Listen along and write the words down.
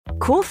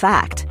Cool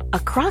fact, a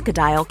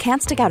crocodile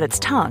can't stick out its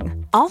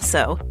tongue.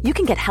 Also, you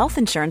can get health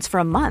insurance for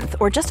a month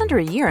or just under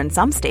a year in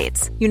some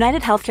states.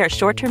 United Healthcare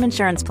short-term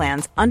insurance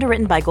plans,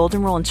 underwritten by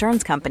Golden Rule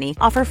Insurance Company,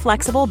 offer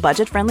flexible,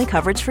 budget-friendly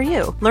coverage for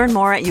you. Learn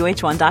more at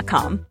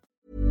uh1.com.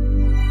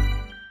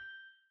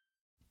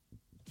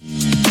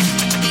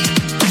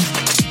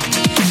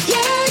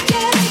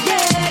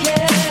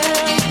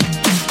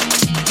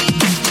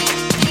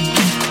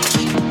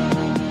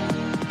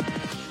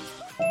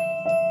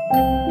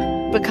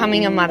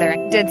 Becoming a mother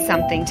did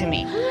something to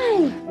me.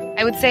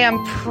 I would say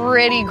I'm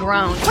pretty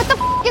grown. What the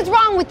f*** is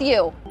wrong with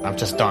you? I've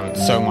just done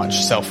so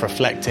much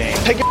self-reflecting.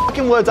 Take your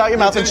fucking words out your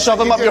mouth and shove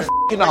them up your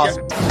fucking ass.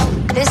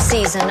 This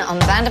season on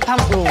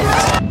Vanderpump Rules.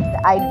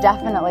 I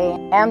definitely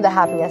am the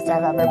happiest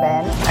I've ever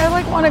been.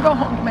 I want to go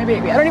home to my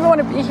baby. I don't even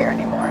want to be here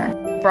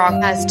anymore. Brock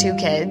has 2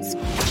 kids.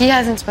 He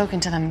hasn't spoken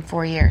to them in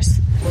 4 years.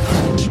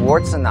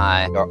 Schwartz and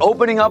I are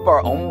opening up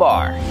our own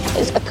bar.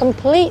 It's a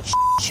complete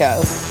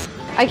show.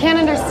 I can't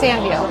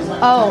understand you.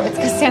 Oh, it's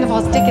because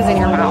Sandoval's dick is in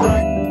your mouth.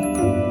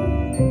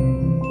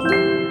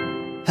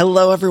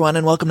 Hello, everyone,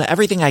 and welcome to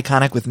Everything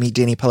Iconic with me,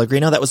 Danny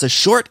Pellegrino. That was a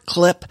short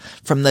clip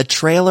from the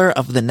trailer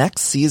of the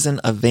next season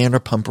of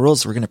Vanderpump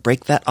Rules. We're going to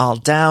break that all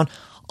down.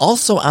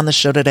 Also on the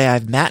show today, I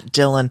have Matt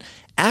Dillon,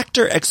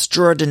 actor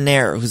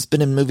extraordinaire, who's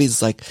been in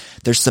movies like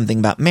There's Something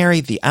About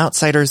Mary, The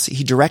Outsiders.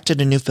 He directed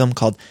a new film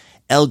called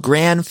El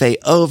Gran Fe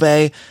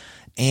Ove.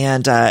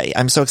 And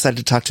I'm so excited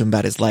to talk to him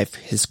about his life,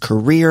 his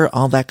career,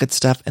 all that good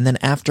stuff. And then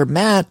after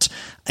Matt,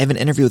 I have an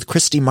interview with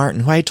Christy Martin,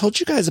 who I told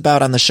you guys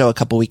about on the show a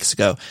couple weeks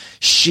ago.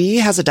 She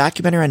has a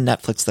documentary on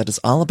Netflix that is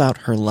all about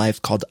her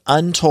life called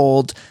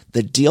Untold,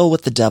 The Deal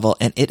with the Devil.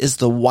 And it is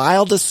the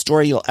wildest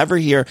story you'll ever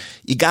hear.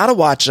 You got to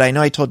watch it. I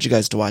know I told you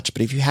guys to watch it,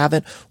 but if you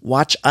haven't,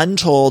 watch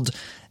Untold.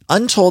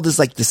 Untold is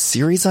like the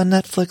series on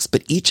Netflix,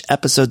 but each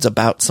episode's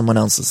about someone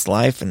else's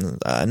life and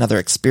another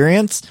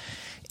experience.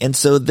 And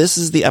so this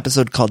is the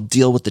episode called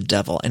Deal with the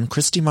Devil. And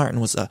Christy Martin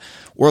was a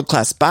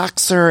world-class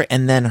boxer,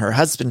 and then her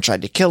husband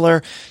tried to kill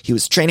her. He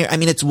was training her. I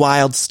mean, it's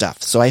wild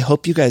stuff. So I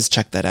hope you guys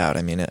check that out.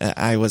 I mean,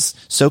 I was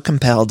so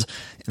compelled,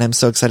 and I'm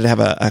so excited to have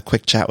a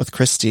quick chat with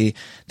Christy.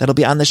 That'll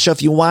be on the show.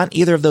 If you want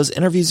either of those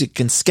interviews, you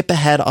can skip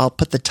ahead. I'll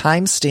put the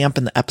timestamp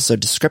in the episode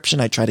description.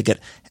 I try to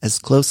get as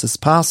close as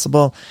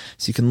possible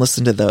so you can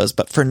listen to those.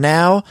 But for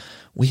now,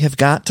 we have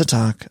got to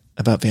talk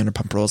about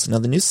Vanderpump Rules. Now,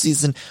 the new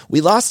season, we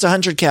lost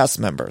 100 cast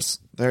members.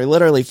 They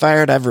literally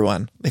fired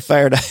everyone. They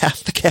fired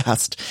half the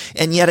cast.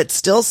 And yet it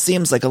still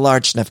seems like a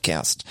large enough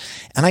cast.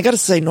 And I gotta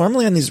say,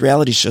 normally on these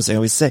reality shows, I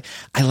always say,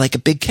 I like a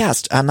big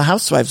cast. On The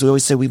Housewives, we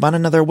always say, we want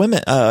another woman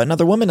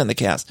in the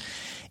cast.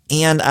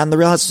 And on The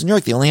Real Housewives of New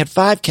York, they only had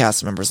 5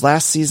 cast members.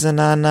 Last season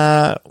on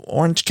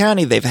Orange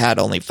County, they've had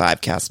only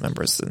 5 cast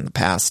members in the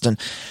past. And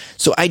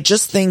so I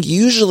just think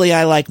usually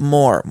I like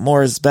more.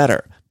 More is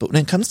better. But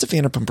when it comes to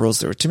Vanderpump Rules,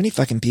 there were too many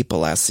fucking people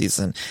last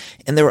season.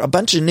 And there were a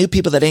bunch of new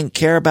people that I didn't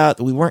care about,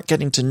 that we weren't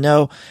getting to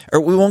know,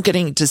 or we weren't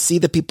getting to see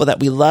the people that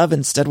we love.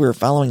 Instead, we were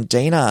following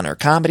Dana on her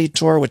comedy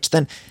tour, which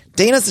then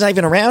Dana's not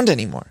even around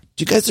anymore.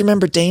 Do you guys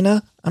remember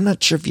Dana? I'm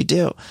not sure if you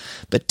do.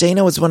 But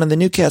Dana was one of the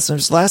new cast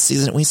members last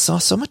season, and we saw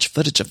so much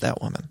footage of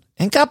that woman.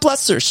 And God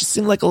bless her. She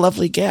seemed like a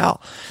lovely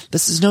gal.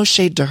 This is no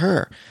shade to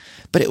her.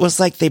 But it was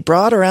like they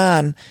brought her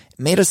on,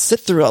 made us sit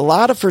through a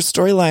lot of her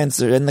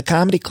storylines in the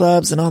comedy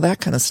clubs and all that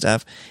kind of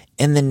stuff.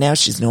 And then now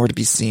she's nowhere to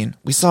be seen.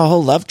 We saw a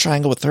whole love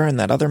triangle with her and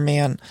that other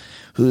man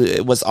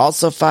who was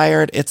also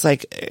fired. It's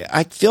like,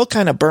 I feel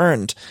kind of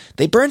burned.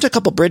 They burned a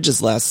couple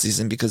bridges last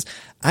season because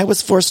I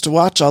was forced to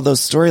watch all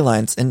those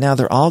storylines, and now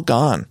they're all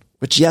gone.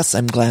 Which, yes,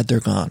 I'm glad they're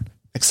gone.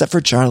 Except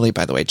for Charlie,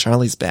 by the way.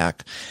 Charlie's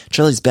back.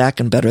 Charlie's back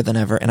and better than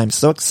ever. And I'm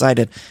so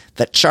excited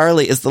that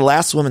Charlie is the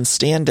last woman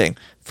standing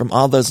from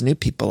all those new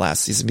people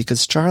last season,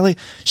 because Charlie,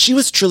 she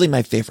was truly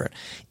my favorite.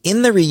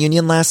 In the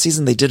reunion last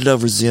season, they did it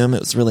over Zoom.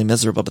 It was really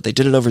miserable, but they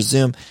did it over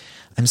Zoom.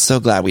 I'm so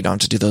glad we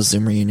don't have to do those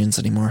Zoom reunions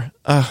anymore.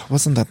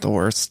 Wasn't that the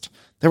worst?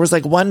 There was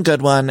like one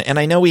good one, and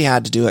I know we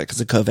had to do it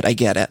because of COVID. I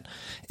get it.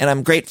 And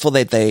I'm grateful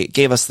that they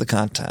gave us the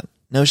content.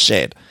 No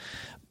shade.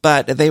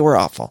 But they were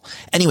awful.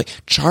 Anyway,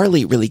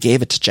 Charlie really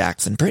gave it to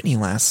Jax and Brittany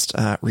last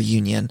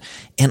reunion.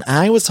 And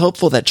I was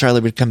hopeful that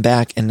Charlie would come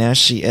back, and now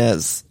she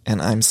is.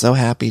 And I'm so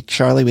happy.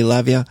 Charlie, we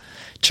love you.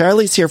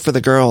 Charlie's here for the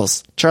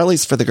girls.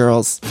 Charlie's for the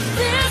girls.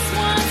 This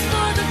one's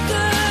for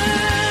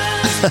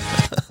the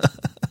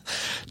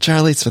girls.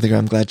 Charlie's for the girl.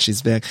 I'm glad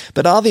she's back.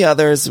 But all the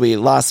others, we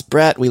lost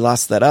Brett. We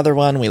lost that other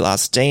one. We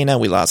lost Dana.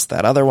 We lost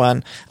that other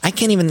one. I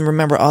can't even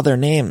remember all their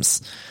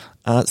names.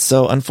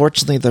 So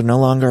unfortunately, they're no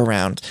longer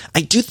around.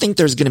 I do think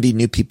there's going to be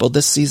new people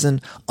this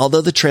season, although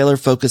the trailer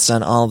focused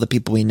on all the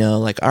people we know,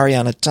 like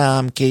Ariana,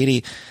 Tom,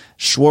 Katie,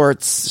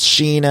 Schwartz,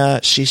 Sheena,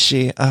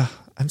 Shishi.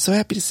 I'm so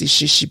happy to see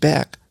Shishi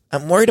back.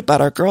 I'm worried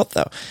about our girl,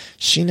 though.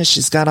 Sheena,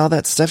 she's got all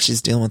that stuff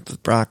she's dealing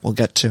with Brock. We'll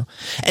get to.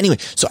 Anyway,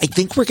 so I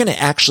think we're going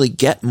to actually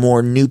get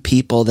more new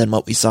people than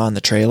what we saw in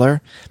the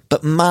trailer.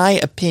 But my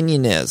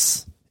opinion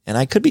is, and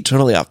I could be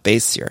totally off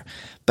base here,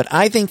 But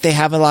I think they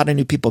have a lot of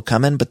new people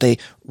coming, but they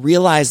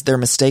realized their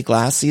mistake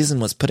last season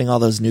was putting all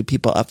those new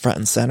people up front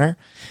and center.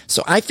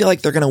 So I feel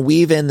like they're going to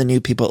weave in the new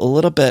people a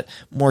little bit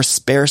more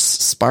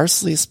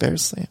sparsely.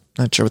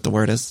 Not sure what the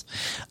word is.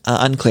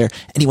 Unclear.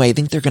 Anyway, I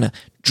think they're going to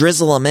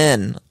drizzle them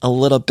in a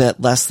little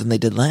bit less than they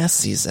did last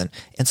season.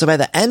 And so by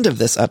the end of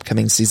this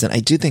upcoming season, I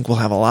do think we'll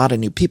have a lot of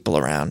new people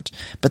around.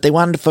 But they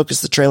wanted to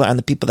focus the trailer on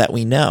the people that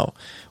we know,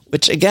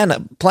 which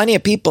again, plenty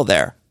of people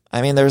there.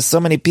 I mean, there was so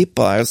many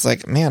people. I was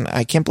like, man,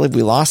 I can't believe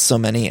we lost so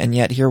many. And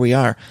yet here we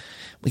are.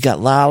 We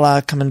got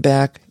Lala coming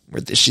back.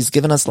 She's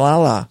giving us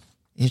Lala.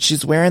 And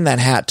she's wearing that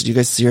hat. Did you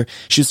guys see her?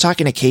 She was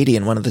talking to Katie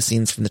in one of the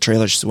scenes from the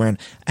trailer. She's wearing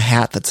a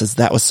hat that says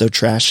 "That was so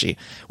trashy,"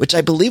 which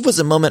I believe was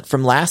a moment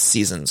from last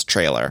season's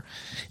trailer.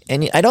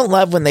 And I don't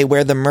love when they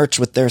wear the merch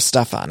with their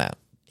stuff on it.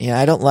 Yeah,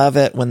 I don't love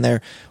it when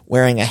they're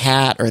wearing a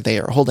hat or they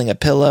are holding a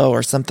pillow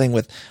or something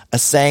with a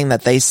saying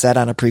that they said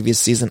on a previous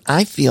season.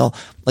 I feel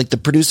like the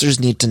producers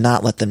need to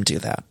not let them do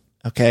that.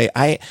 Okay.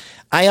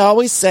 I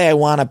always say I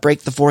want to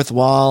break the fourth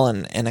wall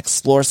and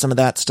explore some of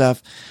that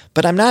stuff,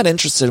 but I'm not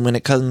interested when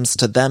it comes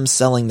to them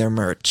selling their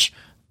merch.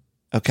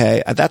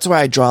 Okay. That's where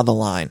I draw the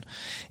line.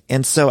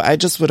 And so I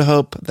just would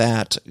hope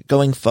that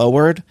going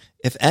forward,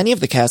 if any of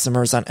the cast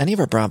members on any of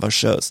our Bravo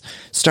shows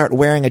start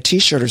wearing a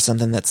t-shirt or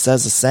something that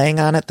says a saying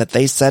on it that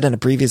they said in a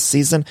previous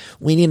season,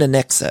 we need to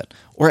nix it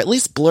or at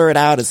least blur it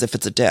out as if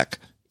it's a dick.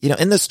 You know,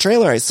 in this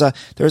trailer, I saw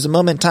there was a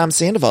moment Tom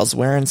Sandoval's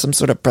wearing some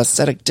sort of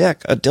prosthetic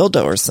dick, a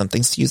dildo or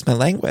something, to use my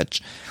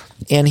language.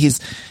 And he's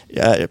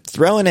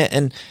throwing it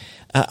in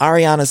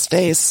Ariana's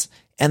face,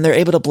 and they're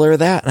able to blur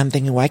that. And I'm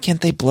thinking, why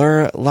can't they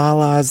blur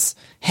Lala's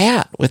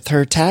hat with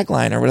her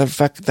tagline or whatever the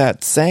fuck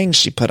that saying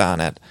she put on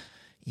it?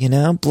 You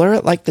know, blur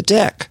it like the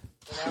dick.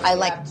 I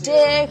like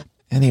dick.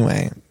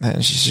 Anyway,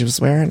 she was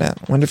wearing it.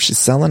 Wonder if she's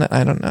selling it.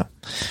 I don't know.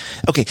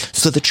 Okay,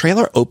 so the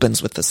trailer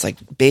opens with this like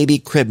baby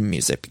crib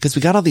music because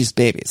we got all these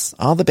babies.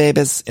 All the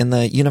babies in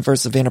the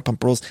universe of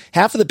Vanderpump Rules.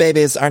 Half of the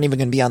babies aren't even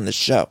going to be on this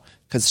show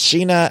because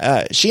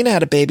Sheena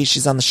had a baby.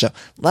 She's on the show.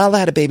 Lala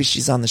had a baby.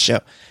 She's on the show.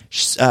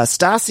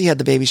 Stassi had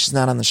the baby. She's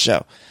not on the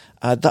show.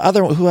 The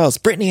other, who else?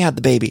 Brittany had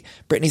the baby.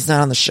 Brittany's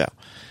not on the show.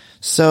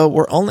 So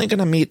we're only going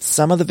to meet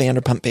some of the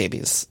Vanderpump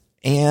babies.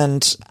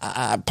 And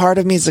part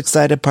of me is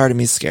excited. Part of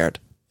me is scared.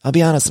 I'll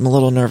be honest, I'm a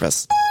little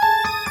nervous.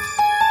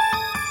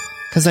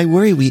 Because I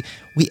worry we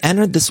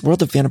entered this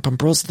world of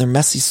Vanderpump Rules, they're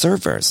messy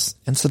servers.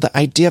 And so the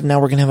idea of now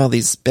we're going to have all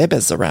these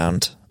bebes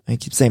around. I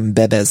keep saying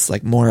bebes,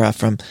 like Maura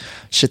from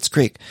Schitt's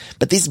Creek.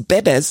 But these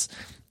bebes,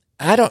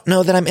 I don't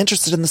know that I'm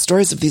interested in the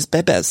stories of these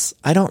bebes.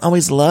 I don't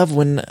always love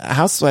when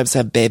housewives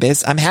have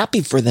bebes. I'm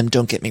happy for them,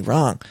 don't get me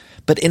wrong.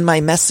 But in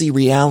my messy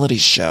reality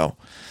show,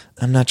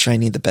 I'm not sure I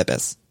need the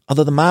bebes.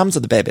 Although the moms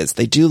of the babies,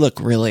 they do look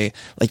really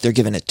like they're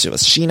giving it to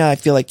us. Sheena, I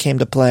feel like, came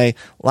to play.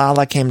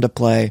 Lala came to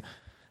play.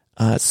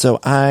 So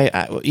I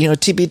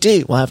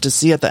TBD. We'll have to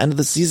see at the end of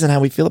the season how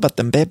we feel about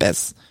them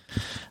babies.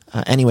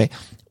 Anyway,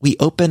 we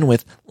open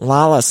with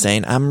Lala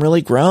saying, I'm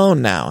really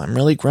grown now. I'm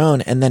really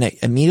grown. And then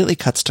it immediately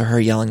cuts to her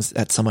yelling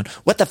at someone,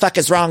 what the fuck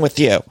is wrong with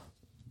you?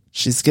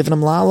 She's giving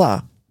him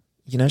Lala.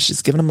 You know,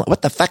 she's giving him,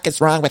 what the fuck is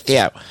wrong with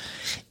you?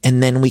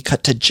 And then we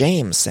cut to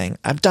James saying,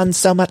 I've done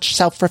so much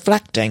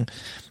self-reflecting.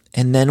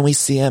 And then we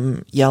see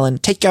him yelling,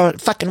 take your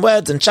fucking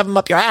words and shove them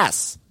up your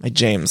ass. My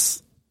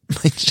James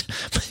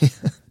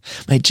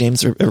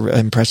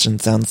impression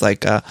sounds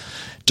like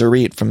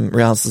Dorit from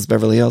Real Housewives of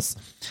Beverly Hills.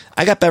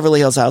 I got Beverly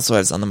Hills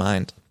Housewives on the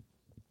mind.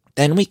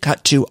 Then we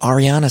cut to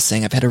Ariana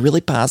saying, I've had a really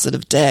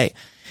positive day.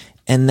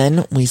 And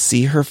then we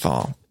see her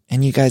fall.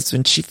 And you guys,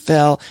 when she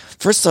fell,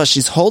 first of all,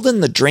 she's holding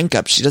the drink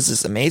up. She does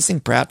this amazing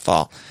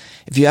pratfall.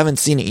 If you haven't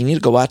seen it, you need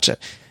to go watch it.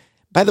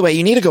 By the way,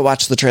 you need to go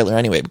watch the trailer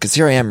anyway, because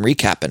here I am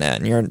recapping it,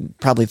 and you're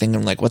probably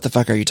thinking, like, what the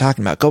fuck are you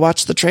talking about? Go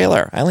watch the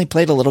trailer. I only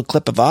played a little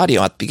clip of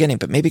audio at the beginning,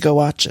 but maybe go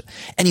watch it.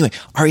 Anyway,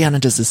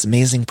 Ariana does this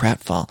amazing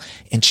pratfall,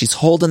 and she's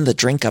holding the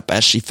drink up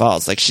as she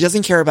falls. Like, she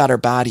doesn't care about her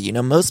body. You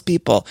know, most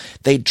people,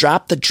 they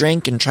drop the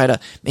drink and try to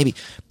maybe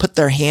put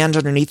their hand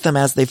underneath them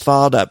as they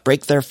fall to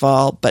break their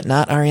fall, but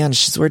not Ariana.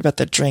 She's worried about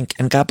that drink,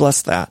 and God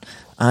bless that.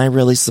 I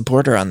really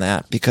support her on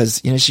that,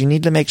 because, you know, she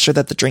needed to make sure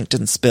that the drink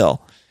didn't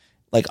spill.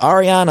 Like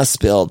Ariana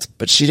spilled,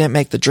 but she didn't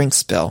make the drink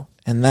spill.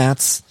 And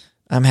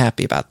I'm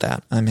happy about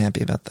that. I'm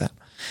happy about that.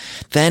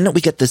 Then we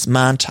get this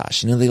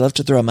montage. You know, they love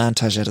to throw a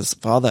montage at us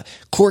of all the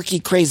quirky,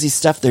 crazy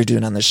stuff they're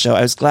doing on this show.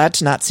 I was glad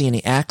to not see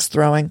any axe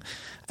throwing.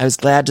 I was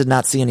glad to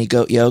not see any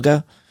goat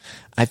yoga.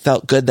 I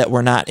felt good that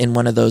we're not in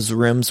one of those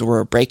rooms where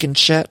we're breaking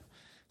shit.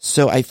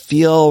 So I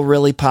feel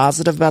really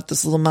positive about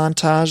this little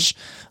montage.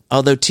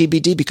 Although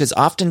TBD, because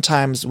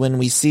oftentimes when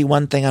we see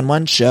one thing on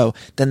one show,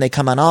 then they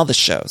come on all the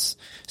shows.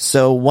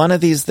 So one of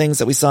these things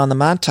that we saw in the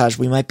montage,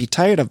 we might be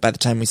tired of by the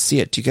time we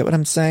see it. Do you get what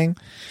I'm saying?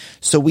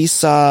 So we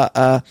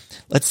saw,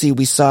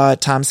 we saw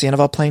Tom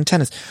Sandoval playing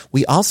tennis.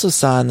 We also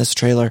saw in this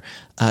trailer,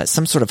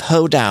 some sort of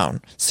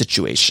hoedown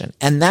situation.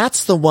 And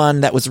that's the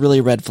one that was really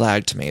a red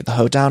flag to me, the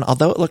hoedown,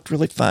 although it looked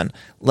really fun.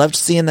 Loved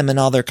seeing them in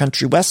all their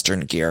country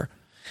western gear.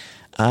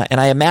 And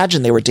I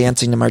imagine they were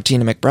dancing to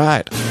Martina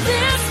McBride.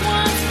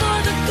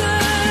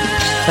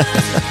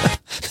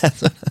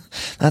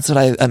 That's what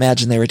I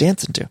imagine they were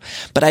dancing to.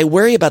 But I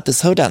worry about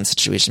this hoedown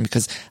situation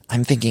because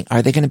I'm thinking,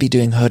 are they going to be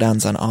doing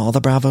hoedowns on all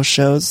the Bravo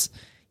shows?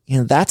 You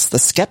know, that's the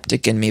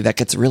skeptic in me that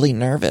gets really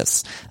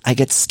nervous. I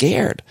get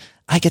scared.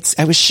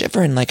 I was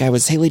shivering like I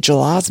was Haley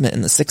Joel Osment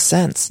in The Sixth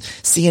Sense,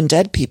 seeing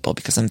dead people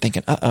because I'm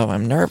thinking,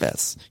 I'm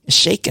nervous,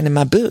 shaking in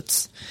my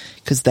boots,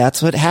 because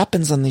that's what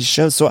happens on these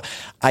shows. So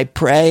I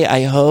pray,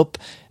 I hope,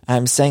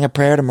 I'm saying a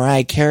prayer to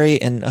Mariah Carey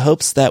in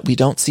hopes that we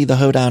don't see the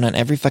hoedown on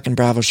every fucking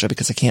Bravo show,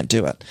 because I can't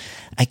do it.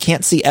 I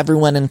can't see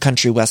everyone in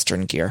country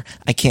western gear.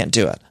 I can't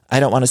do it. I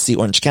don't want to see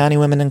Orange County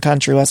women in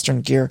country western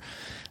gear.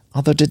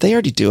 Although, did they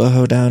already do a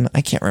hoedown?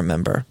 I can't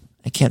remember.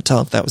 I can't tell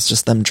if that was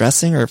just them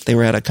dressing or if they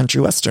were at a country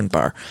western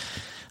bar.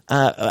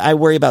 I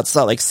worry about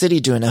Salt Lake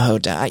City doing a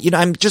hoedown.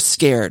 I'm just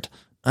scared.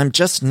 I'm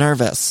just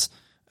nervous.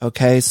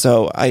 Okay,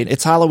 so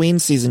it's Halloween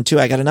season too.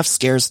 I got enough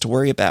scares to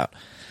worry about.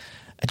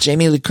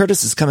 Jamie Lee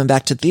Curtis is coming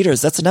back to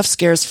theaters. That's enough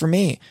scares for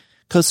me.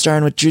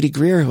 Co-starring with Judy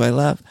Greer, who I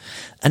love.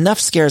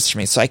 Enough scares for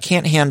me. So I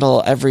can't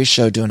handle every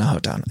show doing a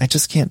hoedown. I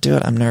just can't do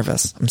it. I'm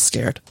nervous. I'm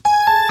scared.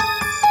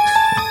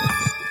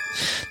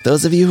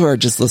 Those of you who are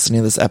just listening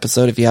to this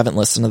episode, if you haven't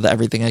listened to the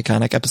Everything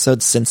Iconic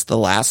episode since the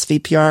last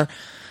VPR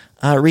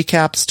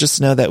recaps,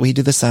 just know that we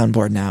do the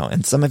soundboard now,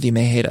 and some of you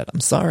may hate it. I'm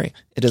sorry.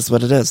 It is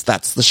what it is.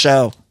 That's the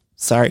show.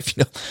 Sorry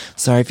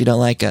if you don't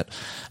like it.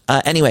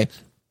 Anyway,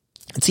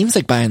 it seems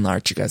like by and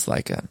large you guys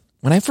like it.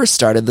 When I first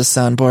started this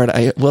soundboard,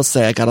 I will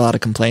say I got a lot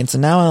of complaints,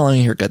 and now I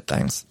only hear good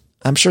things.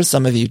 I'm sure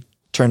some of you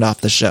turned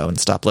off the show and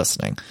stopped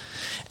listening.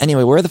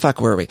 Anyway, where the fuck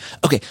were we?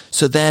 Okay,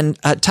 so then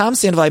Tom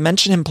Sandoval, I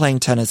mentioned him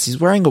playing tennis. He's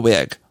wearing a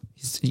wig.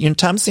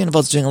 Tom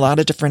Sandoval's doing a lot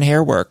of different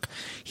hair work.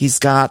 He's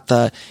got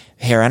the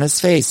hair on his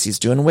face. He's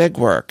doing wig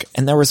work.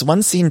 And there was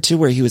one scene too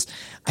where he was,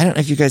 I don't know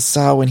if you guys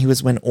saw, when he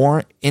was in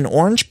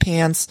orange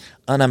pants,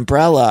 an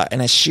umbrella,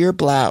 and a sheer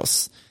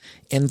blouse.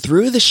 And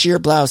through the sheer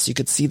blouse, you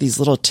could see these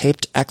little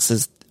taped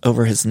X's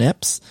over his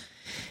nips.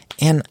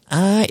 And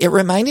it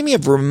reminded me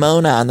of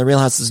Ramona on The Real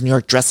Housewives of New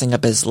York dressing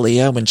up as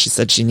Leah when she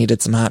said she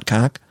needed some hot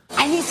cock.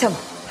 I need some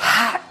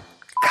hot.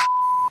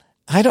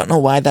 I don't know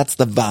why that's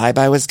the vibe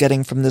I was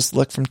getting from this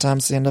look from Tom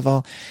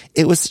Sandoval.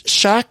 It was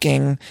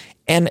shocking.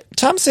 And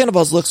Tom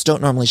Sandoval's looks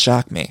don't normally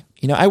shock me.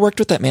 I worked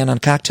with that man on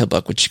Cocktail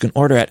Book, which you can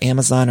order at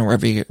Amazon or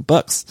wherever you get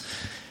books,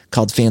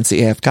 called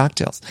Fancy AF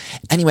Cocktails.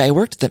 Anyway, I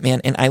worked with that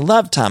man, and I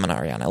love Tom and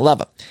Ariana. I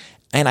love him.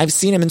 And I've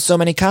seen him in so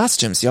many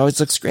costumes. He always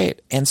looks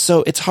great. And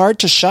so it's hard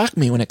to shock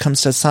me when it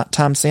comes to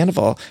Tom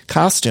Sandoval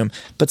costume.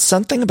 But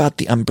something about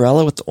the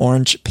umbrella with the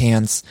orange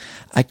pants,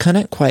 I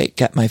couldn't quite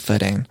get my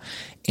footing.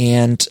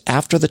 And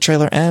after the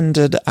trailer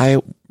ended,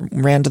 I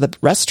ran to the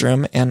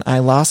restroom and I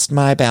lost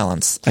my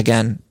balance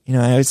again.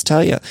 I always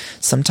tell you,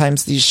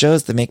 sometimes these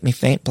shows that make me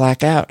faint,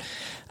 black out.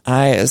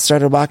 I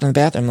started walking in the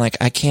bathroom like,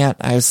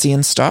 I was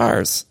seeing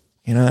stars,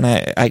 and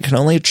I can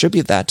only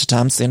attribute that to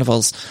Tom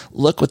Sandoval's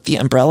look with the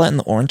umbrella and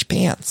the orange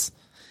pants.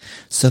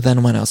 So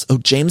then what else? Oh,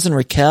 James and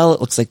Raquel,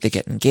 it looks like they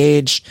get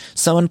engaged.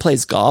 Someone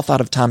plays golf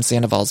out of Tom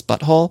Sandoval's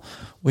butthole,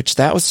 which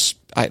that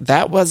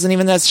wasn't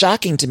even as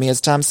shocking to me as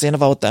Tom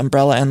Sandoval with the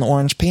umbrella and the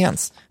orange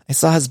pants. I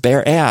saw his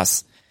bare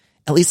ass.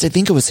 At least I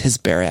think it was his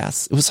bare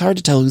ass. It was hard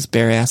to tell whose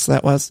bare ass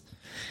that was.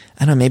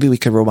 I don't know, maybe we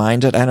could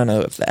rewind it. I don't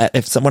know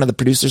if one of the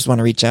producers want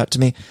to reach out to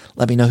me,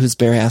 let me know whose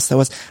bare ass that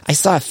was. I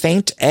saw a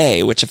faint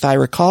A, which if I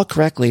recall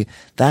correctly,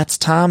 that's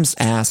Tom's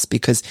ass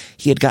because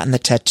he had gotten the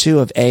tattoo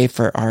of A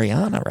for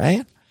Ariana,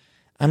 right?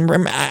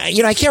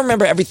 I can't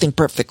remember everything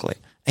perfectly.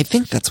 I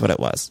think that's what it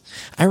was.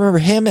 I remember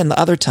him and the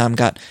other Tom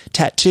got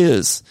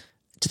tattoos.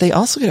 Did they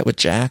also get it with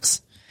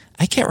Jax?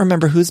 I can't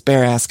remember whose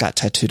bare ass got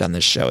tattooed on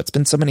this show. It's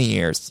been so many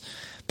years.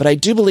 But I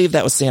do believe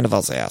that was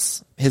Sandoval's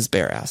ass, his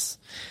bare ass.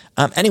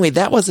 Anyway,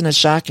 that wasn't as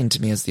shocking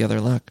to me as the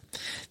other look.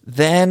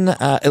 Then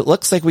it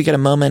looks like we get a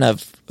moment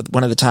of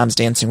one of the Toms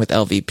dancing with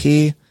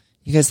LVP.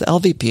 You guys, the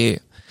LVP.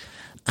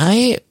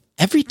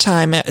 Every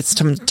time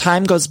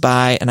time goes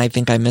by and I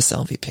think I miss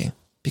LVP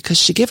because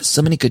she gave us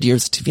so many good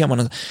years of TV.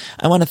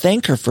 I want to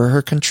thank her for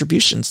her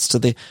contributions to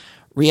the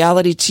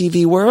reality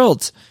TV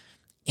world.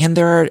 And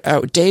there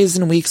are days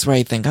and weeks where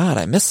I think, God,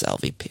 I miss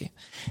LVP.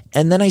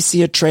 And then I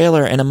see a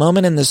trailer and a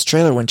moment in this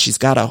trailer when she's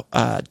got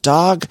a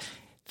dog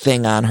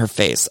thing on her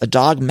face, a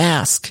dog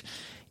mask.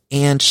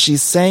 And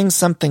she's saying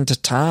something to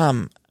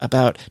Tom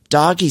about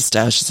doggy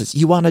style. She says,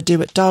 you want to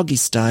do it doggy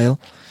style?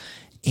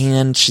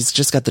 And she's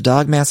just got the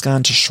dog mask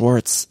on to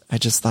Schwartz. I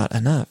just thought,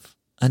 enough.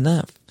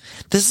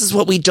 This is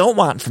what we don't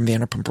want from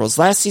Vanderpump Rules.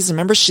 Last season,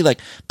 remember she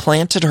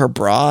planted her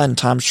bra in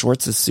Tom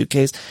Schwartz's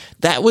suitcase?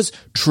 That was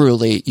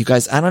truly, you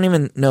guys, I don't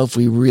even know if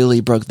we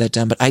really broke that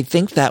down, but I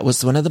think that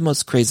was one of the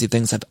most crazy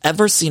things I've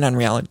ever seen on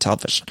reality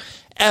television.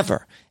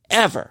 Ever.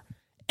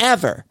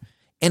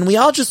 And we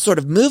all just sort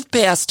of moved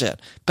past it.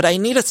 But I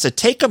need us to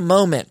take a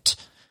moment,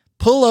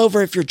 pull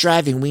over if you're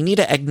driving. We need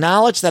to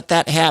acknowledge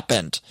that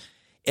happened.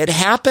 It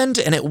happened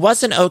and it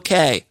wasn't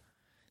okay.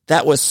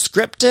 That was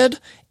scripted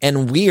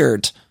and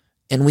weird.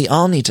 And we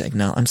all need to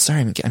acknowledge. I'm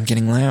sorry, I'm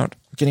getting loud.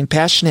 I'm getting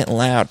passionate and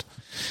loud.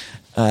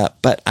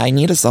 But I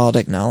need us all to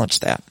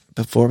acknowledge that.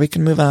 before we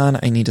can move on,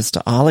 I need us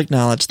to all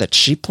acknowledge that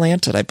she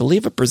planted, I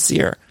believe, a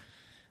brassiere.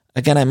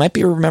 Again, I might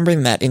be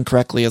remembering that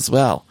incorrectly as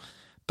well.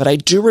 But I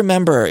do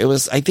remember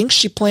I think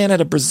she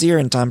planted a brassiere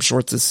in Tom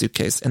Schwartz's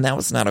suitcase, and that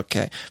was not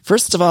okay.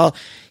 First of all,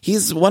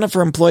 he's one of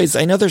her employees.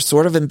 I know they're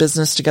sort of in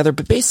business together,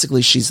 but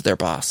basically she's their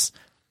boss.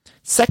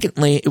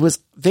 Secondly, it was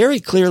very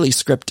clearly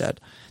scripted.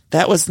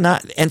 That was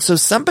not, and so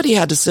somebody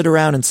had to sit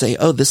around and say,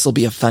 oh, this will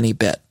be a funny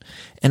bit.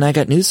 And I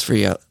got news for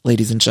you,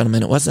 ladies and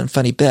gentlemen. It wasn't a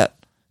funny bit.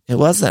 It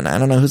wasn't. I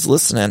don't know who's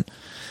listening.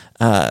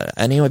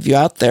 Any of you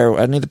out there,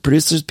 any of the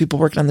producers, people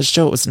working on the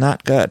show, it was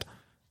not good.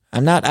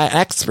 I'm not an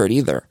expert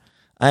either.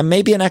 I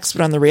may be an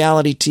expert on the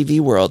reality TV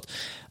world,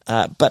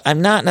 but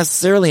I'm not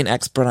necessarily an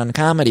expert on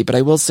comedy, but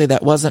I will say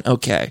that wasn't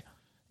okay.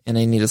 And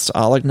I need us to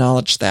all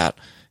acknowledge that.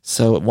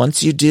 So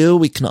once you do,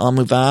 we can all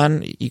move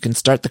on. You can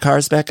start the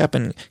cars back up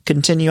and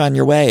continue on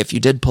your way if you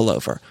did pull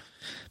over.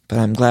 But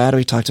I'm glad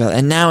we talked about it.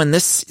 And now in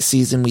this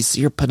season, we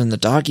see her putting the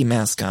doggy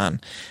mask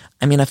on.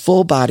 I mean, a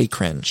full body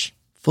cringe.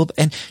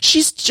 And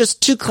she's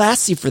just too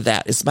classy for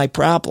that is my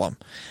problem.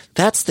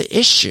 That's the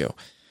issue.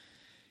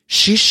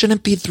 She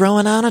shouldn't be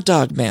throwing on a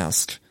dog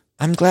mask.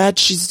 I'm glad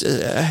she's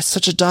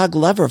such a dog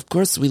lover. Of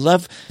course, we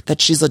love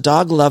that she's a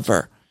dog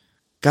lover.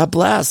 God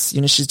bless.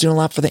 You know, she's doing a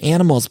lot for the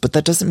animals, but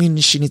that doesn't mean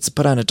she needs to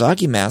put on a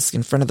doggy mask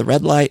in front of the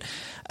red light,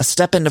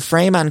 step into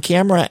frame on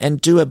camera and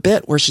do a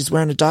bit where she's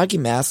wearing a doggy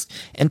mask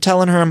and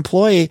telling her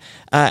employee,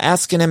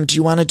 asking him, do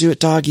you want to do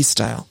it doggy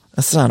style?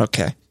 That's not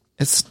okay.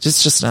 It's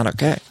just not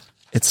okay.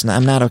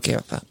 I'm not okay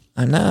with that.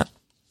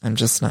 I'm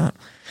just not.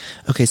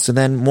 Okay, so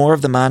then more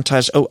of the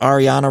montage. Oh,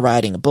 Ariana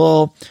riding a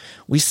bull.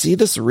 We see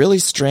this really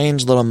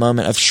strange little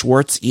moment of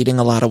Schwartz eating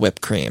a lot of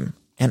whipped cream.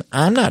 And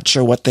I'm not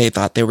sure what they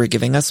thought they were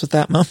giving us with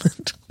that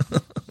moment.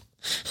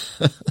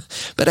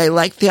 But I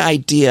like the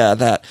idea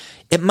that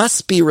it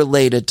must be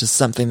related to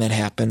something that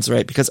happens,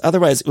 right? Because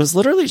otherwise it was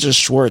literally just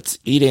Schwartz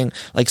eating,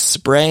 like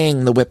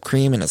spraying the whipped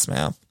cream in his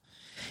mouth.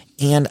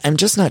 And I'm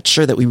just not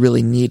sure that we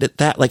really needed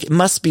that. Like, it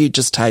must be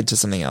just tied to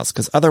something else.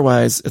 Because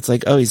otherwise, it's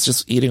like, oh, he's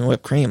just eating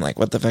whipped cream. Like,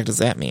 what the fuck does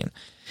that mean?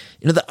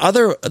 You know, the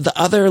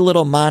other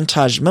little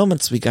montage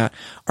moments we got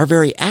are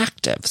very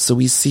active. So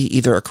we see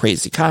either a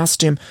crazy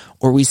costume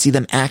or we see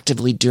them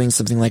actively doing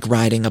something like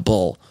riding a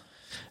bull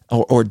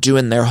or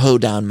doing their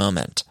hoedown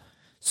moment.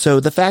 So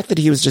the fact that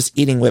he was just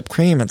eating whipped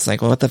cream, it's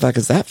like, well, what the fuck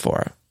is that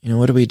for? You know,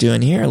 what are we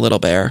doing here, little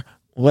bear?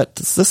 What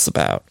is this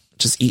about?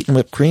 Just eating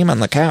whipped cream on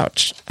the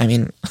couch. I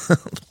mean...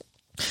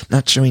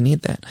 Not sure we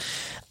need that.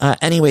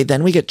 Anyway,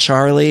 then we get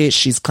Charlie.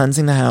 She's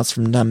cleansing the house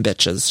from dumb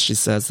bitches. She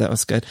says that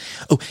was good.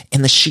 Oh,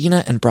 and the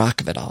Sheena and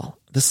Brock of it all.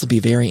 This will be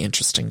very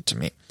interesting to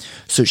me.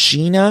 So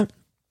Sheena,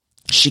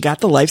 she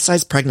got the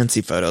life-size pregnancy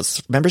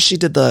photos. Remember she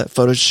did the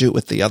photo shoot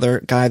with the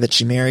other guy that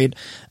she married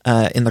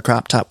in the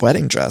crop top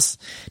wedding dress.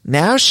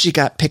 Now she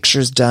got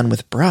pictures done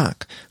with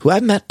Brock, who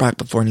I've met Brock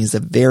before, and he's a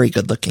very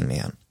good-looking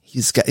man.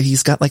 He's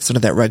got like sort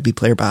of that rugby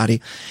player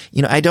body.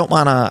 You know, I don't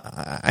want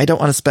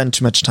to spend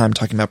too much time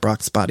talking about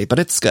Brock's body, but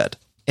it's good.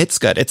 It's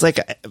good.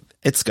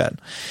 It's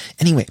good.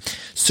 Anyway,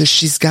 so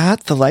she's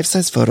got the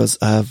life-size photos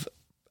of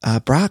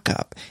Brock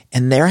up,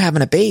 and they're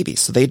having a baby.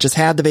 So they just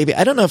had the baby.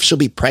 I don't know if she'll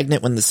be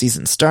pregnant when the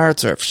season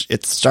starts or if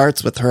it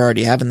starts with her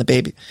already having the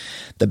baby,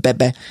 the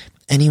bebe.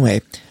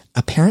 Anyway,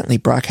 apparently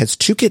Brock has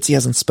 2 kids he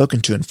hasn't spoken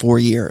to in 4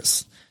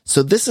 years.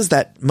 So this is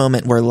that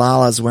moment where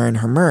Lala's wearing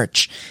her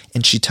merch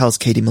and she tells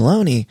Katie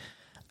Maloney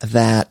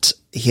that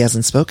he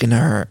hasn't spoken to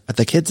her,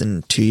 the kids,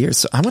 in 2 years.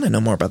 So I want to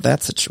know more about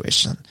that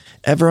situation.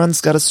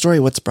 Everyone's got a story.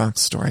 What's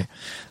Brock's story?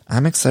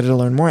 I'm excited to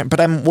learn more, but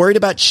I'm worried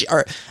about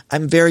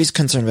I'm very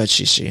concerned about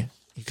Shishi.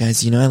 You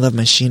guys, you know I love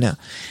my Sheena,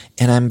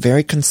 and I'm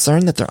very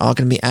concerned that they're all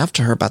going to be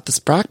after her about this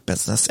Brock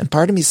business. And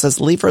part of me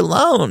says, leave her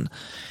alone.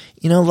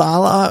 You know,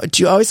 Lala,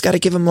 do you always got to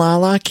give him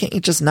Lala? Can't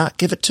you just not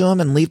give it to him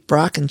and leave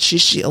Brock and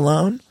Shishi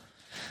alone?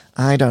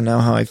 I don't know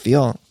how I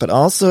feel. But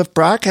also, if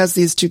Brock has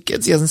these 2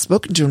 kids he hasn't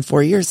spoken to in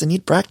 4 years, I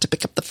need Brock to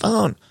pick up the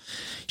phone.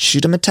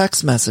 Shoot him a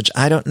text message.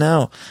 I don't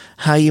know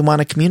how you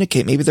want to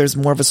communicate. Maybe there's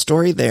more of a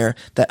story there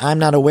that I'm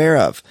not aware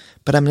of.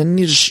 But I'm going to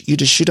need you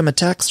to shoot him a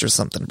text or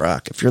something,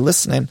 Brock. If you're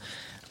listening,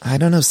 I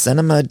don't know, send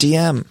him a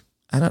DM.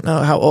 I don't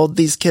know how old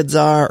these kids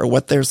are or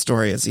what their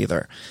story is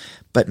either.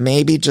 But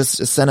maybe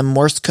just send him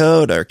Morse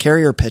code or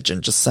carrier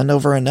pigeon. Just send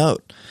over a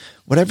note.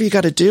 Whatever you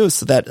got to do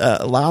so that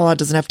Lala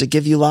doesn't have to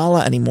give you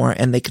Lala anymore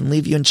and they can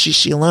leave you and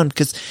Shishi alone,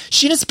 because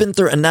Sheena's been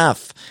through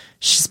enough.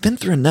 She's been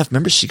through enough.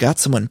 Remember, she got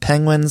someone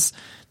Penguins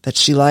that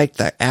she liked,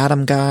 that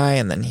Adam guy,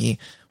 and then he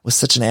was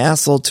such an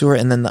asshole to her.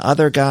 And then the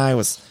other guy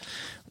was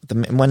the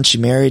one she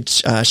married,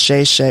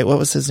 Shay. What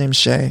was his name?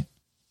 Shay?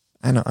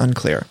 I know,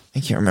 unclear.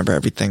 I can't remember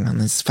everything on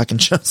these fucking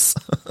shows.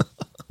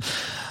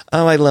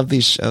 Oh, I love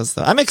these shows,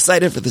 though. I'm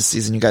excited for this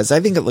season, you guys.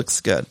 I think it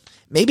looks good.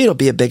 Maybe it'll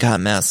be a big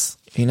hot mess.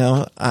 You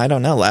know, I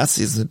don't know. Last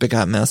season was a big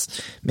hot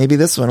mess. Maybe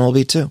this one will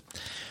be too.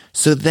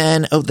 So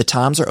then, the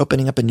Toms are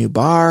opening up a new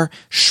bar.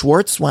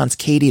 Schwartz wants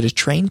Katie to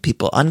train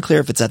people.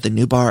 Unclear if it's at the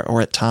new bar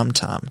or at Tom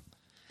Tom.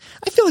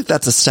 I feel like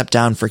that's a step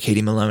down for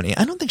Katie Maloney.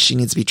 I don't think she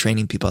needs to be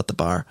training people at the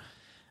bar.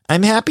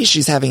 I'm happy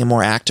she's having a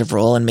more active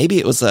role, and maybe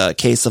it was a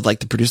case of like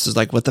the producers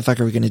like, what the fuck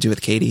are we going to do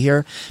with Katie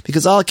here?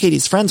 Because all of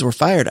Katie's friends were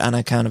fired on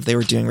account of they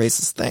were doing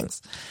racist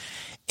things.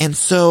 And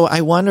so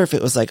I wonder if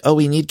it was like, oh,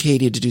 we need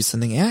Katie to do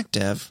something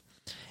active.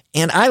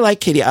 And I like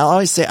Katie. I'll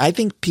always say, I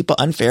think people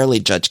unfairly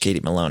judge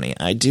Katie Maloney.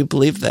 I do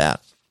believe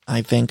that.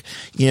 I think,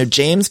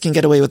 James can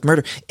get away with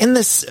murder. In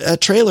this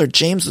trailer,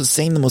 James was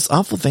saying the most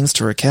awful things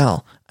to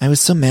Raquel. I was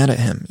so mad at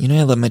him.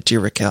 I love my dear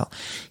Raquel.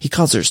 He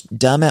calls her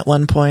dumb at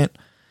one point.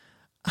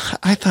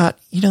 I thought,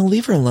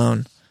 leave her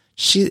alone.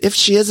 If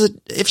she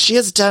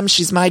is dumb,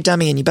 she's my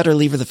dummy, and you better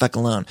leave her the fuck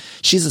alone.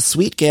 She's a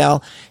sweet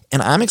gal,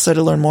 and I'm excited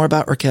to learn more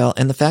about Raquel,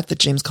 and the fact that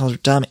James calls her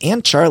dumb,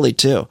 and Charlie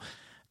too.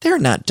 They're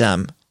not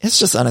dumb. It's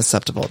just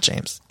unacceptable,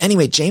 James.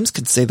 Anyway, James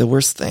could say the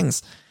worst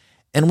things,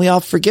 and we all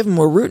forgive him.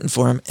 We're rooting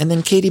for him. And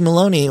then Katie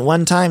Maloney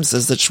one time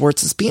says that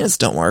Schwartz's penis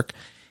don't work,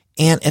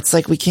 and it's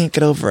like we can't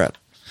get over it.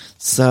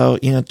 So,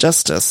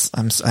 justice.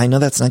 I know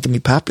that's not going to be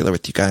popular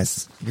with you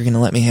guys. You're going to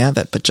let me have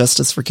it, but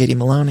justice for Katie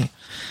Maloney.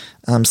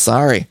 I'm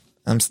sorry.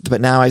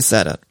 But now I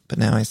said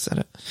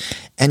it.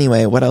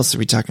 Anyway, what else are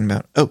we talking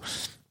about? Oh,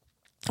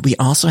 we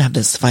also have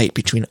this fight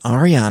between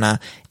Ariana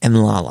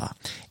and Lala.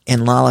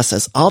 And Lala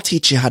says, I'll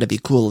teach you how to be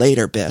cool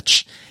later,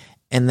 bitch.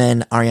 And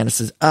then Ariana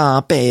says,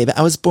 babe,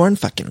 I was born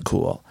fucking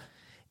cool.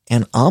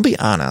 And I'll be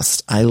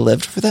honest, I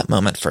lived for that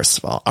moment, first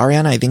of all.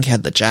 Ariana, I think,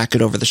 had the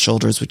jacket over the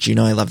shoulders, which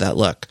I love that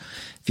look.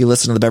 If you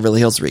listen to the Beverly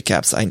Hills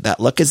recaps, that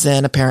look is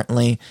in,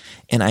 apparently,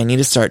 and I need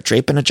to start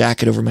draping a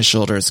jacket over my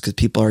shoulders because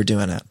people are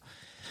doing it.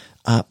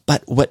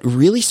 But what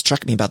really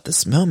struck me about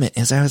this moment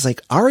is I was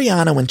like,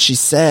 Ariana, when she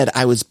said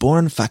I was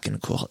born fucking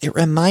cool, it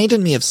reminded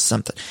me of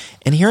something.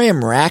 And here I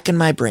am racking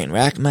my brain.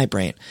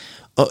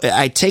 Oh,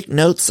 I take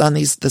notes on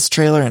this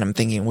trailer, and I'm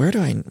thinking, where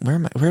did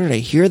I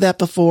hear that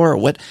before?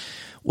 Or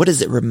what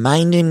is it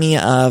reminding me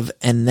of?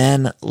 And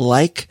then,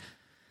 like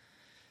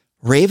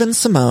Raven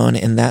Simone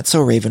in That's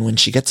So Raven, when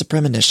she gets a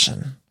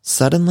premonition,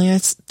 suddenly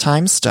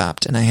time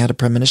stopped and I had a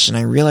premonition.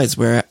 I realized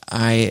where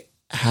I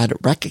had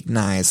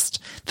recognized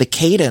the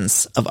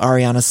cadence of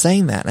Ariana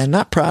saying that. And I'm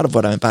not proud of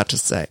what I'm about to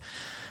say.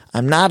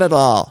 I'm not at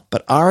all.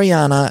 But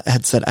Ariana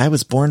had said, I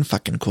was born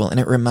fucking cool. And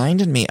it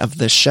reminded me of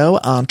the show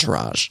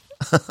Entourage.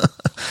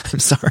 I'm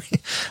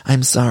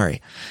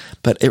sorry.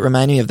 But it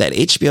reminded me of that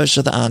HBO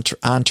show, The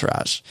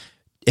Entourage.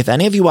 If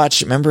any of you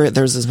watched it, remember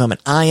there was this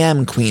moment, I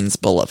am Queens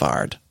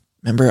Boulevard.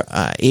 Remember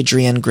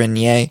Adrienne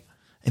Grenier?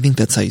 I think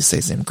that's how you say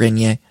his name.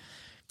 Grenier.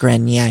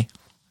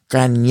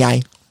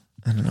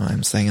 I don't know why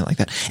I'm saying it like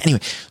that. Anyway,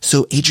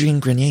 so Adrienne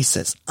Grenier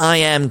says, I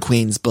am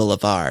Queens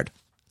Boulevard.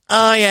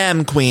 I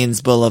am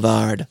Queens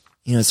Boulevard.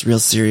 It's real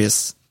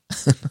serious.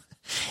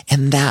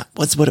 And that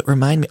was what it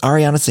reminded me.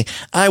 Ariana saying,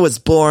 I was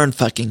born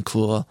fucking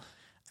cool.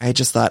 I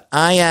just thought,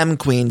 I am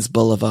Queens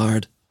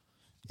Boulevard.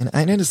 And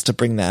I noticed to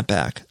bring that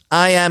back.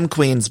 I am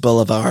Queens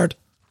Boulevard.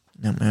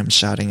 No, I'm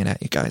shouting it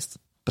at you guys.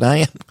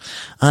 But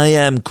I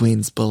am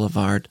Queens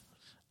Boulevard.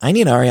 I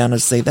need Ariana to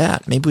say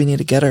that. Maybe we need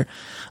to get her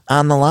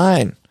on the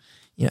line.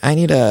 I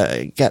need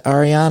to get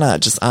Ariana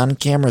just on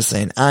camera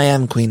saying, I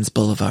am Queens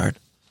Boulevard.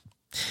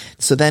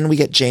 So then we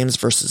get James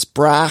versus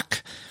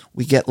Brock.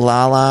 We get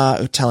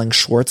Lala telling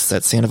Schwartz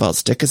that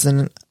Sandoval's dick is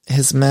in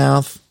his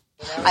mouth.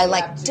 I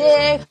like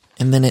dick.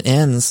 And then it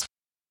ends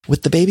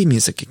with the baby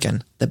music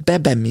again. The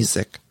bebe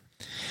music.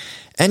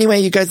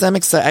 Anyway, you guys, I'm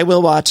excited. I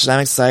will watch it.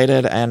 I'm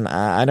excited, and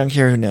I don't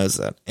care who knows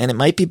it. And it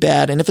might be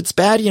bad. And if it's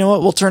bad, you know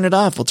what? We'll turn it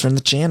off. We'll turn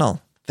the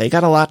channel. They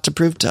got a lot to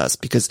prove to us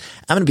because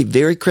I'm going to be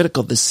very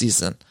critical this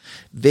season.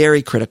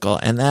 Very critical.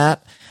 And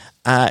that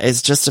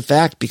is just a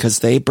fact because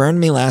they burned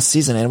me last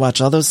season. I had to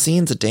watch all those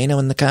scenes of Dano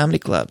in the comedy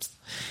clubs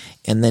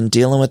and then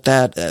dealing with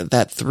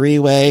that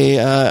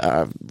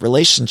three-way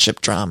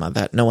relationship drama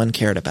that no one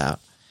cared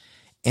about.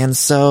 And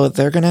so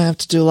they're going to have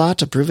to do a lot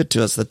to prove it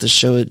to us that this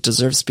show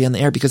deserves to be on the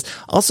air because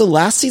also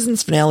last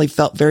season's finale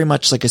felt very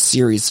much like a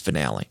series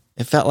finale.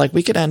 It felt like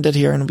we could end it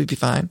here and we'd be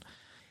fine.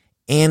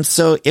 And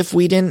so if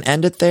we didn't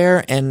end it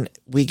there and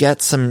we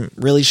get some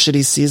really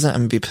shitty season,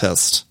 I'm going to be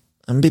pissed.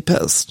 I'm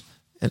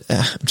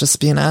just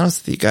being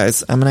honest with you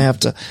guys. I'm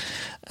going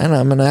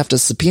to have to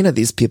subpoena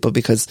these people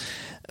because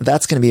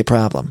that's going to be a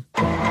problem.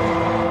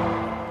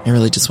 I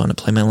really just want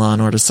to play my Law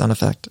and Order sound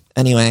effect.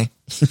 Anyway,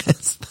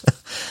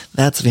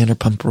 that's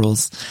Vanderpump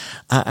Rules.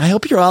 I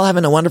hope you're all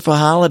having a wonderful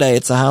holiday.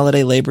 It's a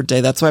holiday Labor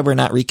Day. That's why we're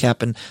not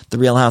recapping the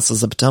Real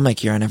Houses of Potomac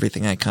here on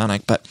Everything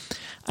Iconic. But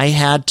I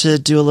had to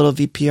do a little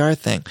VPR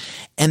thing.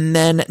 And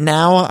then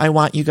now I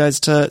want you guys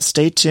to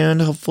stay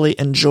tuned, hopefully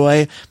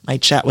enjoy my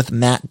chat with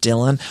Matt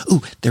Dillon.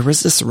 Ooh, there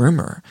was this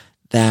rumor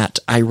that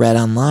I read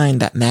online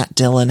that Matt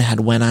Dillon had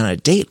went on a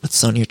date with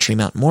Sonia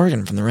Tremont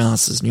Morgan from the Real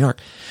Houses of New York.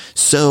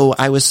 So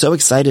I was so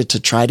excited to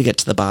try to get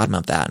to the bottom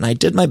of that. And I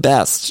did my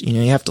best.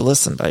 You have to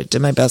listen, but I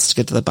did my best to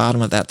get to the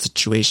bottom of that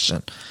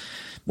situation.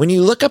 When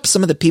you look up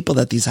some of the people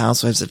that these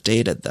housewives have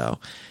dated, though,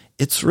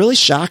 it's really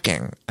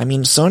shocking. I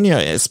mean,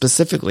 Sonia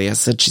specifically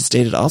has said she's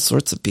dated all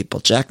sorts of people.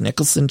 Jack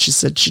Nicholson, she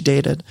said she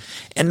dated.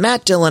 And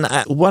Matt Dillon,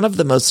 one of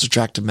the most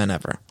attractive men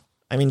ever.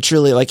 I mean,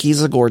 truly,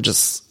 he's a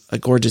gorgeous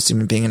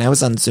human being. And I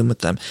was on Zoom with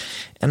them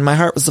and my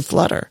heart was a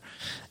flutter.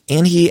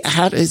 And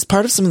he's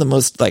part of some of the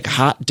most like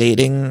hot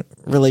dating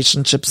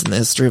relationships in the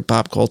history of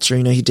pop culture.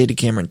 You know, he dated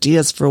Cameron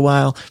Diaz for a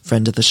while,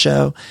 friend of the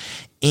show.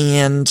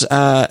 And,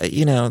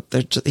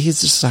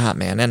 he's just a hot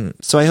man. And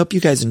so I hope you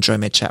guys enjoy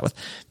my chat with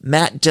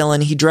Matt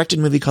Dillon. He directed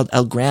a movie called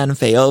El Gran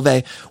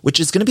Feove,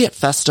 which is going to be at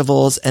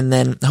festivals, and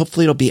then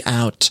hopefully it'll be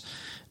out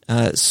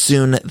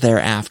soon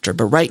thereafter.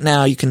 But right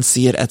now you can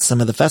see it at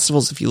some of the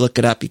festivals. If you look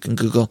it up, you can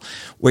Google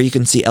where you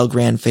can see El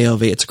Gran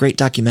Feove. It's a great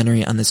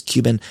documentary on this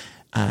Cuban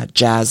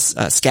jazz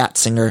scat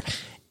singer.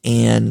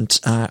 And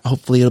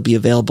hopefully it'll be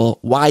available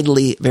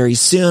widely very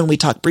soon. We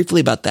talk briefly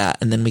about that,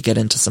 and then we get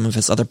into some of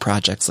his other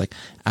projects like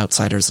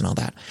Outsiders and all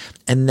that.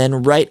 And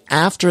then right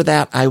after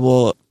that, I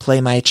will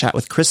play my chat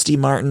with Christy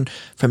Martin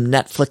from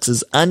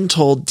Netflix's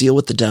Untold: Deal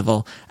with the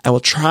Devil. I will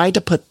try to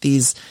put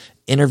these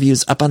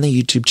interviews up on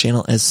the YouTube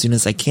channel as soon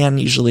as I can.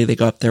 Usually they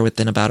go up there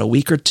within about a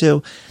week or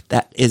two.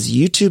 That is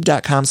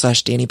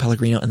youtube.com/Danny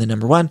Pellegrino and the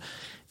number 1.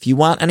 If you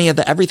want any of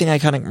the Everything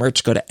Iconic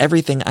merch, go to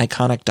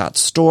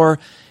everythingiconic.store.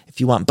 If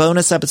you want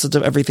bonus episodes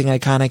of Everything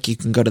Iconic, you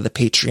can go to the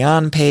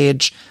Patreon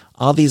page.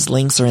 All these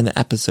links are in the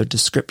episode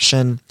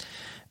description.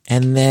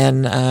 And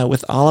then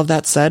with all of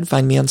that said,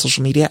 find me on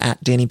social media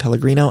at Danny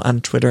Pellegrino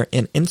on Twitter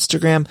and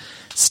Instagram.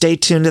 Stay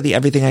tuned to the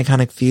Everything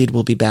Iconic feed.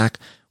 We'll be back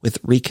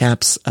with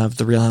recaps of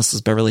The Real Housewives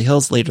of Beverly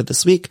Hills later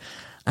this week.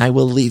 I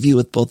will leave you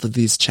with both of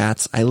these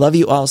chats. I love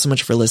you all so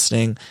much for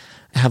listening.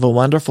 Have a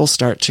wonderful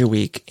start to your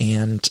week,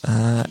 and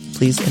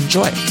please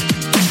enjoy.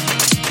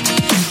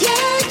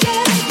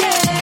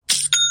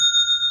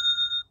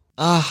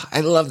 Ah, I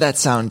love that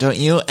sound, don't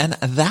you? And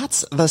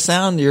that's the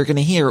sound you're going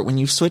to hear when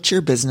you switch your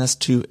business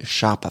to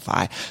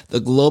Shopify, the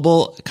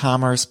global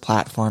commerce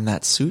platform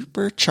that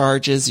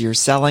supercharges your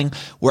selling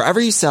wherever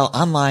you sell,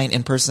 online,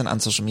 in person, on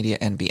social media,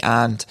 and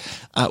beyond.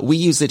 We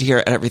use it here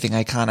at Everything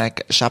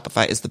Iconic.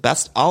 Shopify is the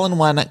best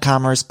all-in-one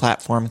commerce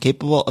platform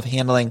capable of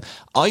handling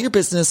all your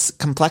business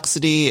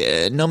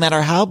complexity, no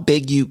matter how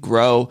big you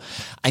grow.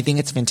 I think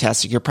it's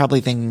fantastic. You're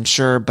probably thinking,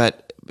 sure,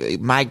 but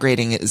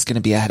migrating is going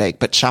to be a headache,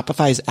 but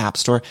Shopify's App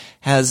Store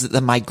has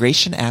the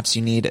migration apps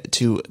you need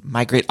to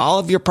migrate all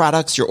of your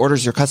products, your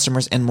orders, your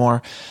customers, and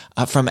more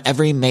from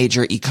every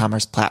major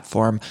e-commerce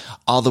platform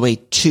all the way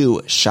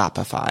to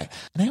Shopify.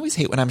 And I always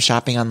hate when I'm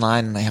shopping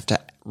online and I have to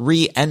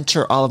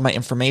re-enter all of my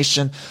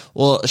information.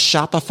 Well,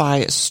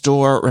 Shopify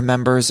Store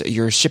remembers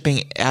your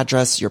shipping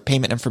address, your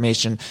payment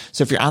information.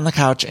 So if you're on the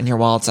couch and your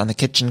wallet's on the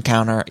kitchen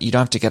counter, you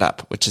don't have to get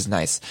up, which is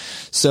nice.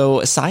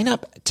 So sign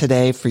up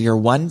today for your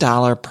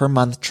 $1 per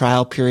month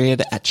trial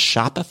period at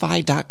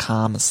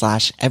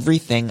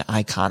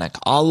shopify.com/everythingiconic,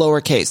 all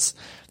lowercase.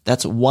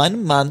 That's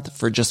 1 month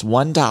for just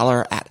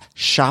 $1 at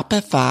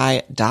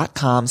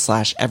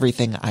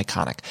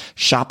shopify.com/everythingiconic.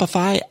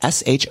 Shopify,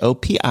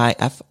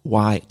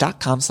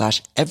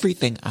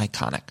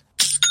 shopify.com/everythingiconic.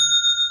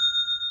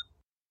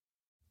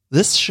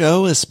 This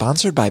show is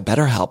sponsored by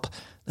BetterHelp.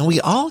 And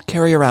we all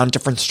carry around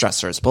different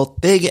stressors,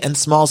 both big and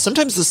small.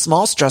 Sometimes the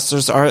small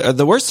stressors are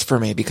the worst for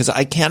me because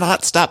I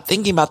cannot stop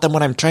thinking about them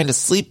when I'm trying to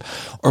sleep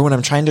or when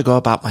I'm trying to go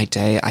about my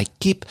day. I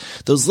keep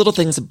those little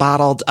things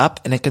bottled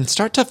up and it can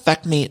start to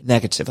affect me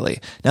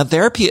negatively. Now,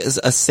 therapy is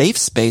a safe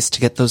space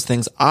to get those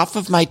things off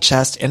of my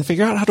chest and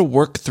figure out how to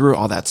work through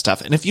all that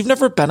stuff. And if you've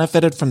never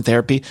benefited from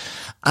therapy,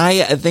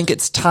 I think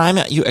it's time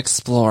you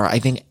explore. I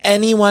think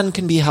anyone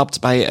can be helped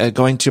by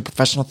going to a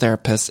professional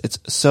therapist. It's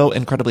so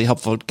incredibly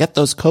helpful. Get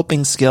those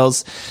coping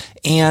skills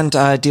and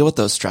deal with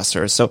those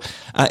stressors. So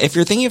if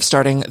you're thinking of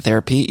starting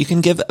therapy, you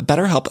can give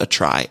BetterHelp a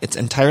try. It's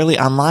entirely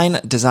online,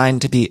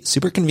 designed to be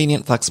super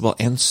convenient, flexible,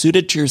 and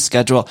suited to your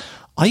schedule.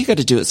 All you got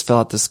to do is fill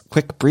out this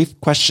quick, brief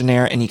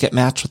questionnaire and you get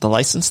matched with a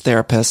licensed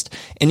therapist,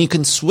 and you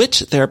can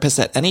switch therapists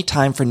at any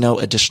time for no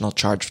additional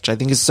charge, which I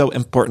think is so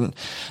important.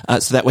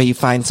 So that way you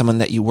find someone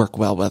that you work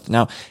well with.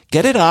 Now,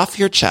 get it off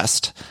your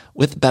chest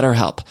with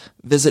BetterHelp.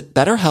 Visit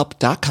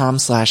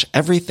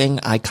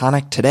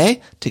BetterHelp.com/everythingiconic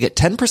today to get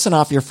 10%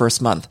 off your first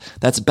month.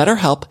 That's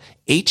BetterHelp,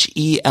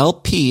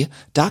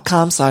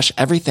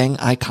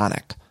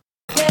 HELP.com/everythingiconic.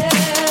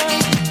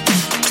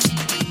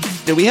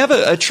 We have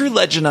a true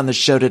legend on the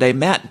show today,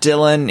 Matt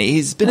Dillon.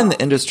 He's been in the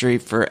industry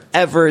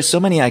forever, so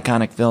many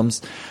iconic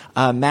films.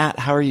 Matt,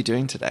 how are you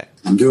doing today?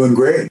 I'm doing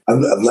great.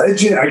 I'm a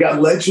legend. I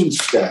got legend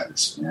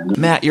status, man.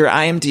 Matt, your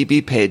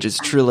IMDb page is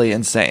truly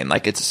insane.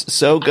 Like, it's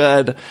so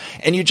good.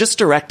 And you just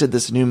directed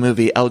this new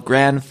movie, El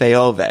Gran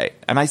Feove.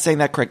 Am I saying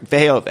that correct?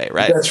 Feove,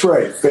 right? That's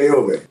right,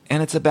 Feove.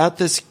 And it's about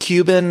this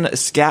Cuban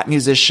scat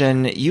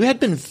musician. You had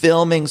been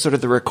filming sort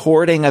of the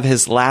recording of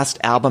his last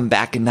album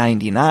back in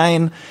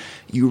 '99.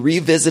 You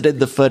revisited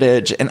the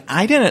footage, and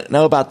I didn't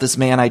know about this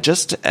man. I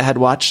just had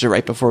watched it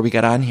right before we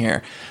got on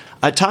here.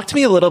 Talk to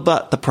me a little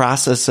about the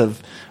process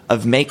of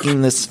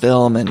making this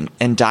film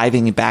and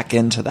diving back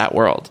into that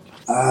world.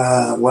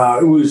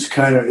 Wow,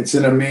 it's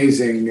an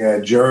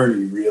amazing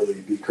journey,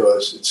 really,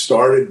 because it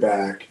started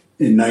back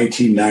in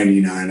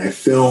 1999.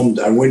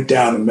 I went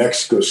down to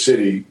Mexico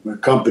City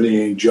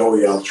accompanying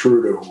Joey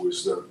Altruda, who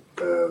was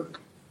the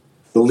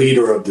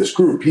leader of this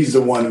group. He's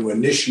the one who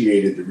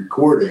initiated the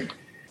recording.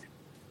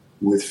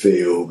 with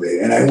Fay Ove.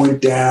 And I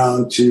went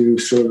down to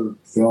sort of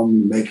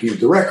film making of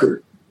the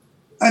record.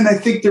 And I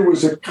think there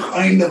was a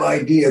kind of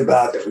idea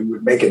about that we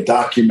would make a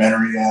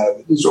documentary out of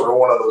it. It's sort of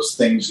one of those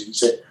things that you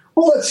say,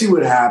 well, let's see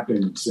what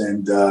happens.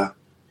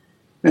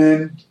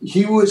 And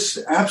he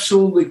was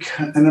absolutely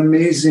an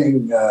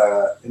amazing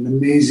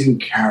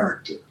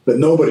character. But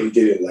nobody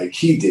did it like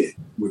he did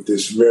with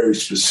this very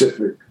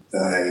specific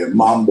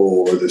mambo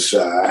or this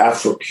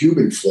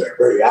Afro-Cuban flair,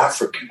 very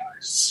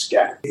Africanized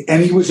scat.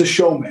 And he was a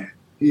showman.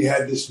 He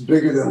had this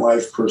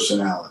bigger-than-life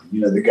personality.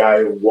 You know, the guy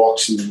who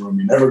walks in the room,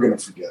 you're never going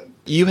to forget him.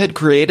 You had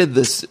created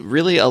this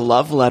really a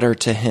love letter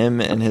to him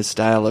and his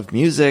style of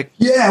music.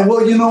 Yeah,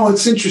 well, you know,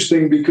 it's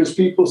interesting because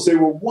people say,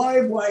 well,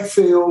 why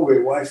Fay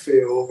Ove? Why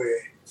Fay Ove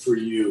for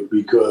you?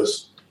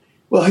 Because,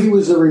 well, he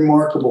was a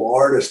remarkable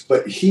artist,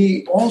 but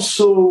he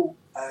also,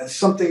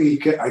 something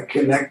that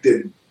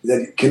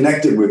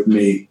connected with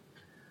me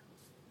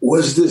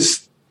was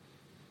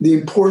the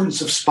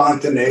importance of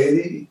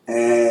spontaneity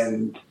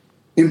and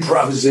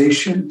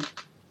improvisation,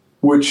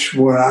 which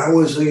when I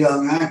was a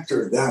young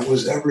actor, that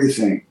was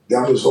everything.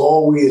 That was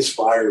all we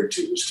aspired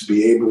to, was to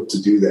be able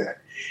to do that.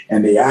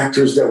 And the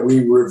actors that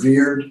we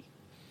revered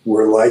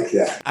were like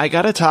that. I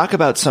got to talk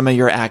about some of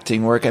your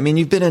acting work. I mean,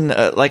 you've been in,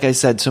 like I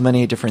said, so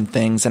many different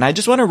things. And I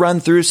just want to run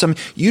through some.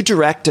 You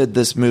directed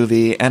this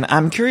movie, and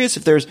I'm curious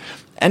if there's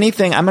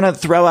anything. I'm going to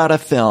throw out a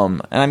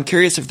film, and I'm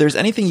curious if there's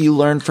anything you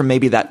learned from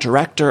maybe that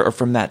director or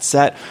from that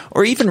set,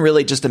 or even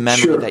really just a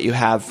memory that you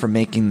have from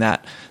making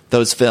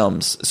those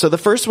films. So the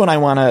first one I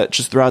want to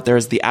just throw out there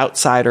is The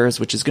Outsiders,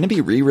 which is going to be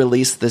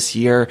re-released this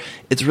year.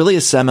 It's really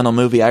a seminal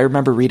movie. I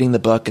remember reading the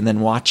book and then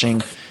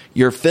watching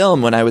your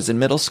film when I was in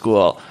middle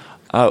school.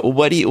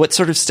 What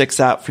sort of sticks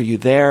out for you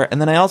there?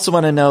 And then I also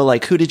want to know,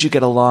 like, who did you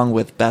get along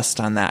with best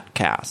on that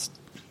cast?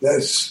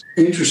 That's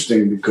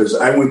interesting because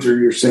I went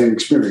through your same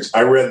experience.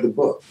 I read the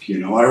book, you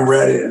know, I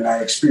read it and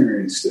I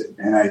experienced it,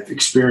 and I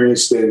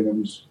experienced it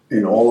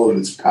in all of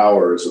its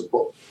power as a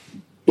book.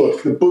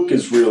 The book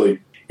is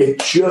really, it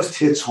just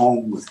hits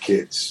home with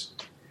kids.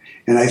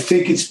 And I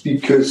think it's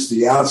because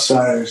The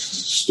Outsiders is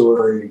a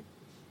story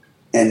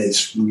and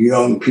it's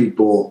young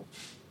people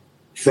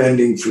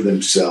fending for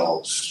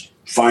themselves,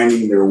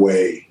 finding their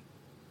way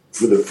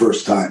for the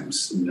first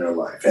times in their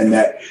life. And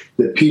that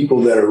the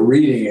people that are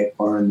reading it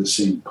are in the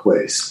same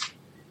place.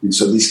 And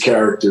so these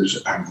characters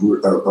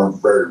are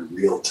very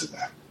real to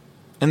them.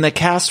 And the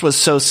cast was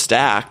so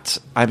stacked.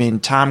 I mean,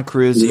 Tom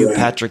Cruise, you,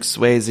 Patrick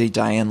Swayze,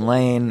 Diane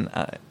Lane.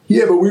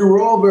 Yeah, but we were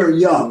all very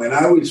young, and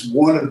I was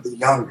one of the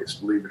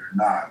youngest, believe it or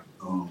not,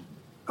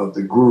 of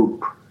the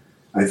group.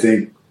 I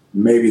think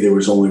maybe there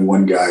was only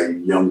one guy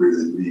younger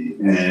than me,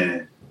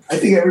 and I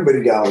think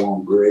everybody got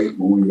along great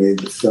when we made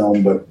the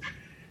film, but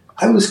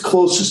I was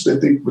closest, I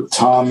think, with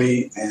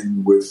Tommy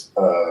and with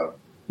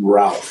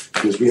Ralph,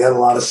 because we had a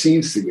lot of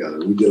scenes together.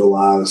 We did a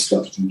lot of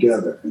stuff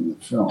together in the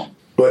film.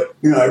 But,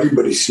 you know,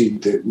 everybody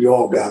seemed that we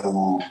all got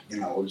along. You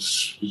know, it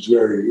was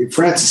very,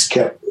 Francis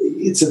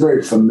it's a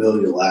very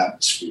familial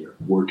atmosphere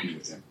working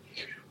with him.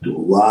 Do a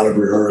lot of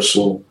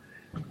rehearsal,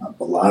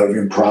 a lot of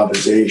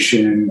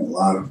improvisation,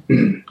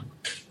 that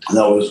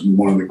was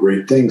one of the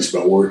great things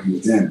about working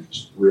with him.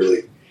 It's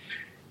really,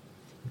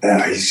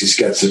 he's just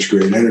got such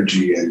great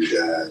energy and,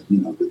 you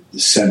know, the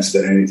sense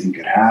that anything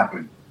could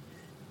happen.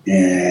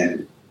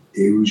 And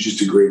it was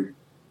just a great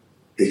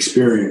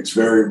experience,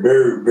 very,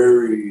 very,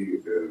 very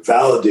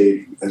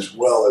validating, as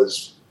well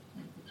as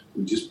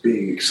just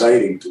being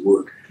exciting to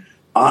work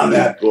on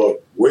that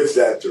book with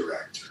that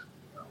director.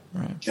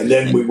 Right. And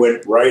then we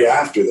went right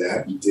after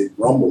that and did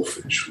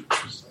Rumblefish,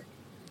 which was like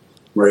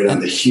right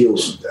on the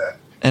heels of that.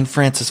 And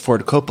Francis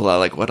Ford Coppola,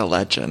 like, what a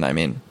legend. I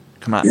mean,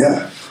 come on.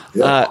 Yeah,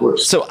 of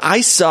course. So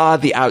I saw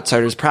The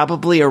Outsiders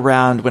probably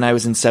around when I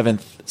was in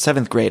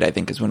seventh grade, I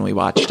think is when we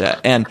watched it.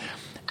 And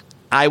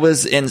I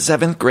was in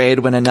seventh grade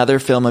when another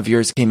film of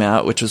yours came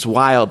out, which was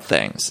Wild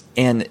Things.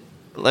 And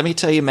let me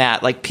tell you,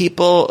 Matt, like we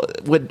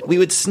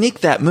would sneak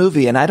that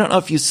movie. And I don't know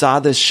if you saw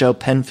this show,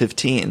 Pen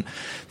 15.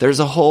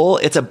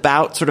 It's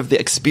about sort of the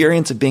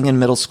experience of being in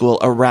middle school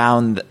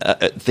around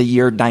the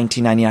year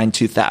 1999,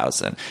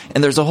 2000.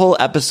 And there's a whole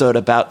episode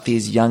about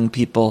these young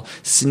people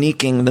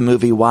sneaking the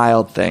movie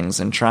Wild Things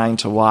and trying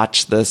to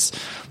watch this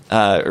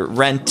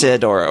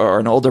rented or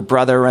an older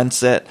brother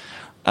rents it.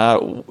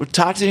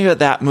 Talk to me about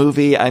that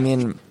movie. I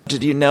mean,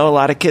 did you know a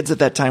lot of kids at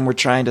that time were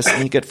trying to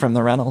sneak it from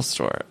the rental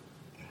store?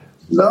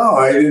 No,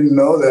 I didn't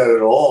know that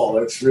at all.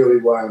 That's really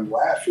why I'm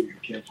laughing.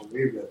 I can't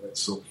believe that.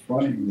 That's so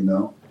funny, you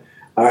know.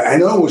 I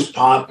know it was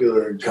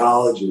popular in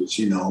colleges,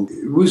 you know.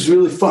 It was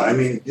really fun. I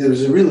mean, it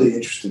was a really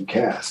interesting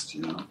cast,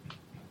 you know.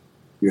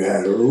 You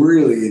had a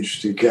really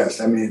interesting cast.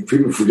 I mean,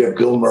 people forget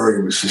Bill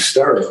Murray was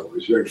hysterical. It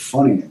was very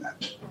funny in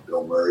that.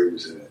 Bill Murray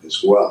was in it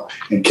as well.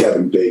 And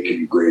Kevin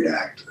Bacon, great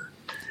actor.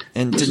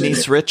 And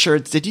Denise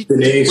Richards.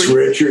 Denise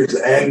Richards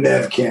and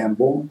Nev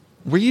Campbell.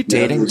 Were you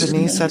dating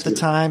Denise at the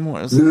time? No.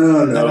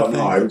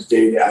 I was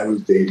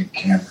dating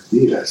Cameron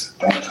Diaz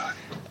at that time.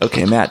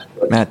 Okay,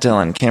 Matt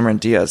Dillon, Cameron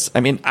Diaz.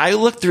 I mean, I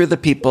looked through the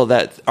people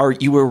that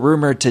you were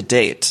rumored to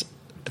date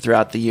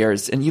throughout the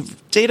years, and you've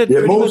dated.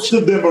 Yeah, most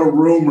of them are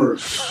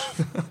rumors.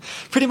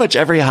 Pretty much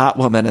every hot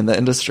woman in the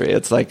industry.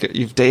 It's like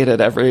you've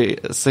dated every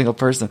single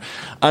person.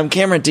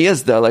 Cameron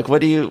Diaz, though, like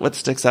what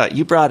sticks out?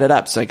 You brought it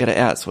up, so I got to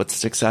ask, what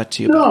sticks out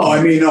to you? No,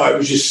 I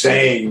was just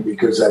saying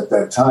because at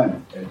that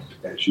time,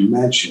 as you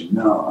mentioned,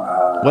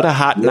 what a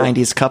hot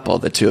 '90s couple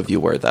the two of you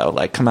were, though.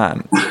 Like, come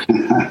on.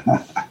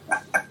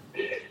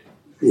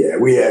 Yeah,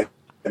 we had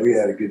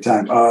a good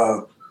time.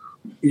 And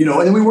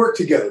then we worked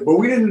together. But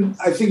we didn't.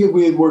 I think if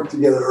we had worked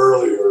together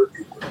earlier,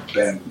 it would have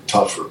been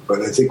tougher.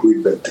 But I think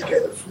we've been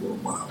together for a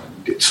while.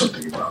 We did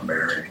Something About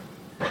Mary.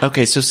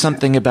 Okay, so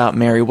Something About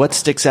Mary. What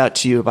sticks out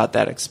to you about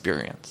that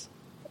experience?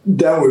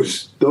 That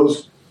was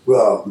the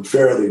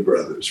Farrelly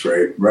brothers,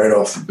 right? Right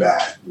off the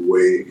bat, the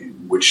way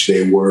in which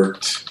they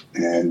worked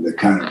and the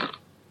kind of,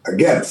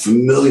 again,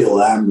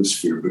 familial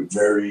atmosphere, but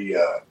very.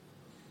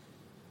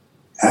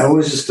 And it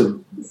was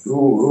it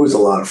was a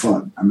lot of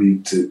fun. I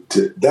mean,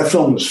 that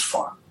film was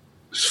fun.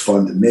 It was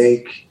fun to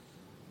make.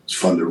 It was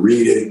fun to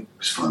read it. It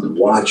was fun to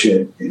watch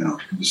it. It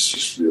was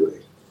just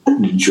really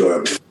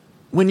enjoyable.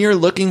 When you're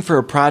looking for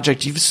a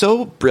project, you've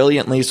so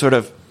brilliantly sort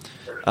of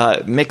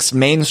mixed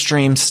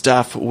mainstream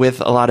stuff with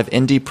a lot of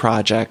indie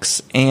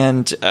projects.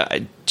 And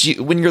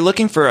when you're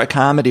looking for a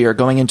comedy or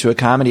going into a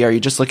comedy, are you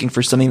just looking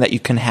for something that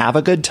you can have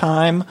a good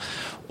time?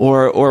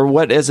 Or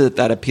what is it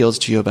that appeals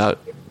to you about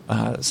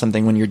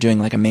something when you're doing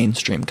like a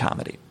mainstream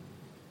comedy?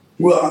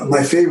 Well,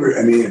 my favorite,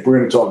 if we're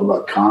going to talk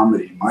about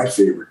comedy, my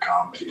favorite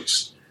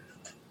comedies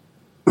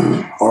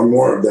are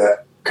more of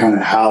that kind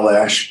of Hal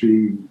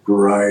Ashby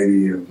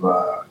variety of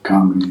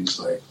comedies.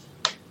 Like,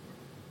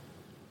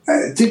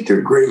 I think they're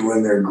great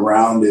when they're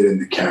grounded in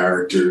the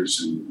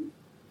characters and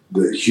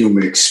the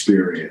human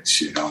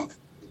experience,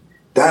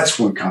 That's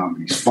when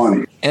comedy's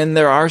funny. And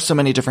there are so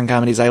many different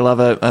comedies. I love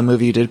a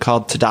movie you did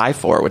called To Die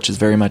For, which is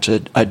very much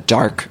a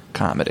dark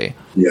comedy.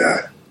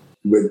 Yeah.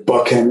 With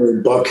Buck Henry,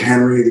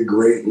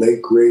 the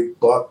late great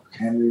Buck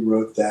Henry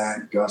wrote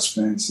that. Gus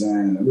Van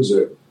Sant. It was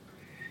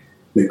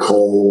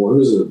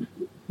Nicole.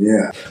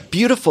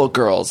 Beautiful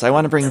Girls. I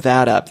want to bring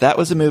that up. That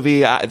was a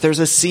movie. There's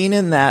a scene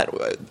in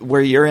that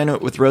where you're in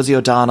it with Rosie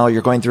O'Donnell.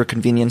 You're going through a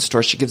convenience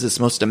store. She gives this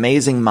most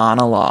amazing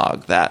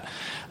monologue that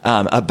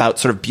about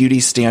sort of beauty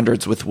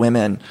standards with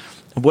women.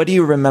 What do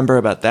you remember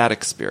about that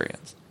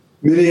experience?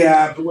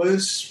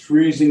 Minneapolis,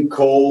 freezing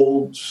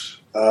cold.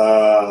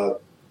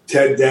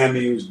 Ted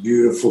Demme was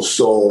beautiful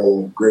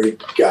soul,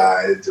 great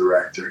guy, the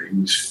director. He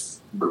was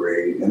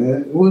great, and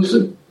it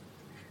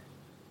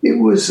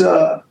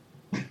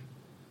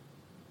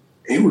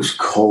was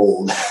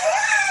cold.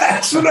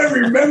 That's what I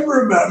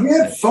remember about it. We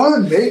had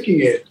fun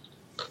making it,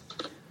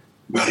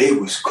 but it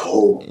was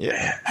cold.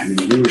 Yeah,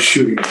 we were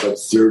shooting at like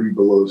 30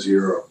 below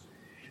zero.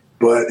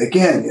 But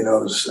again,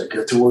 I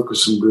got to work with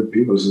some good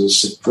people. This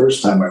is the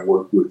first time I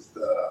worked with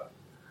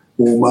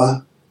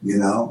Uma,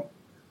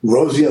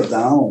 Rosie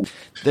O'Donnell.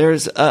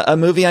 There's a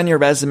movie on your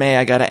resume,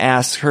 I got to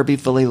ask, Herbie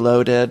Fully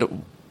Loaded.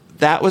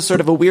 That was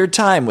sort of a weird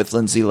time with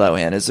Lindsay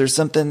Lohan. Is there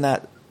something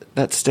that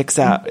sticks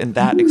out in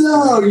that experience?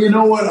 No, you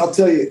know what? I'll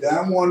tell you.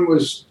 That one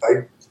was,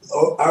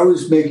 I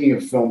was making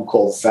a film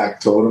called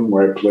Factotum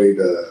where I played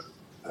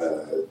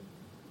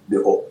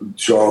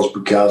Charles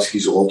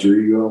Bukowski's alter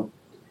ego.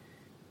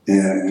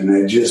 And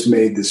I just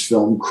made this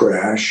film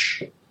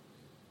Crash.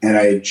 And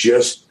I had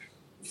just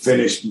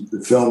finished the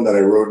film that I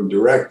wrote and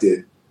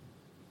directed.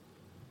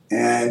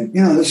 And,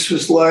 this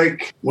was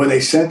like, when they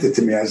sent it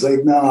to me, I was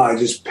like, no, I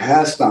just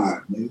passed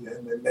on it.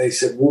 And they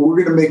said, well,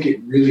 we're going to make it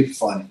really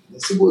funny. I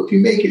said, well, if you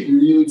make it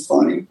really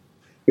funny,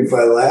 if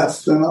I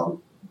laugh, then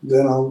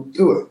I'll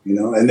do it,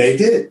 And they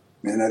did.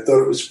 And I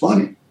thought it was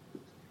funny.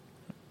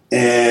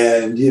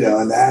 And,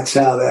 and that's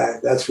how I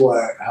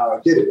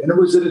did it. And it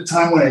was at a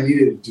time when I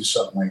needed to do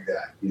something like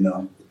that,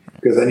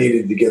 because I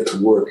needed to get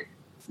to work.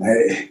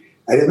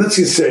 I'm not going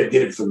to say I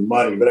did it for the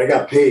money, but I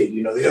got paid.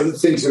 The other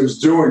things I was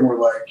doing were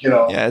like,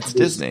 Yeah, it's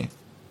Disney.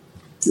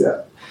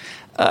 Yeah.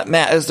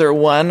 Matt, is there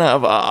one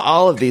of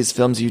all of these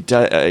films you've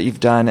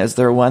done, is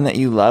there one that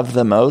you love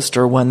the most,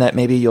 or one that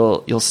maybe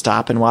you'll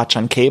stop and watch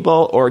on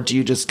cable, or do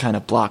you just kind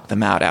of block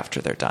them out after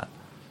they're done?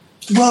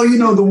 Well,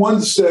 the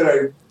ones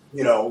that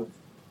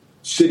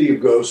City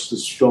of Ghosts,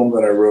 this film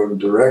that I wrote and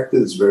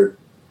directed, is very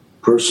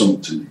personal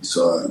to me.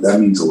 So that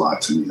means a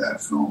lot to me,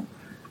 that film.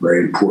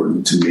 Very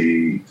important to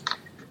me.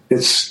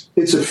 It's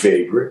a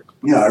favorite.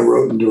 I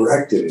wrote and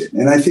directed it,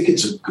 and I think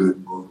it's a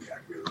good movie. I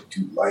really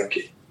do like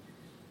it.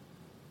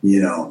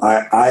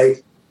 I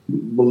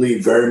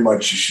believe very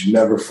much you should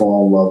never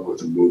fall in love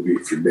with a movie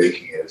if you're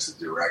making it as a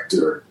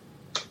director.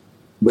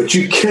 But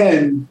you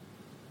can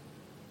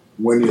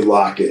when you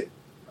lock it,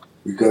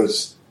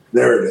 because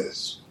there it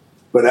is.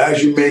 But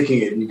as you're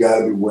making it, you got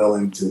to be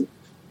willing to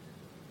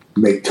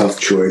make tough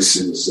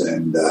choices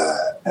and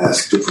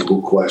ask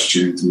difficult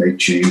questions, make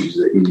changes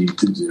that you need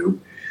to do.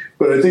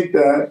 But I think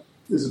that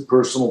is a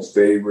personal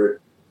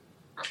favorite.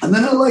 And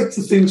then I like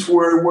the things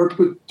where I worked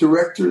with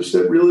directors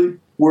that really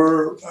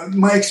were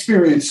my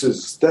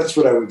experiences. That's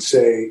what I would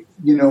say.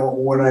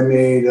 When I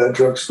made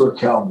Drugstore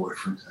Cowboy,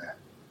 for example,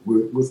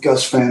 with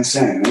Gus Van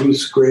Sant. It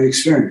was a great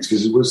experience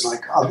because it was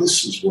like, oh,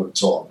 this is what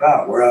it's all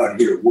about. We're out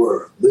here,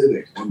 we're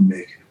living, we're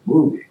making a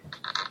movie.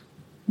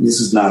 This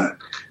is not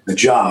a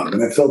job.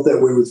 And I felt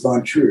that way with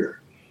Von Trier.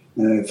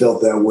 And I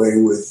felt that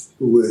way with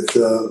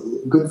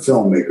good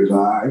filmmakers.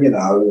 I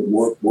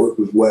worked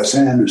with Wes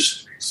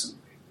Anderson recently.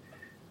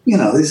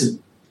 These are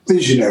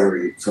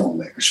visionary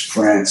filmmakers.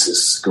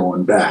 Francis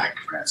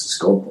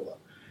Coppola.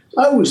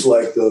 I always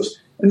liked those.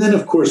 And then,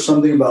 of course,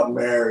 something about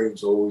Mary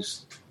was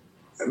always,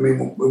 it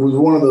was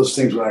one of those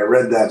things when I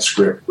read that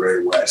script right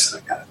away, I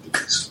said, I got to do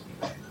this.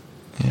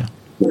 Yeah.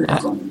 Very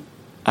funny.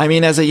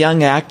 As a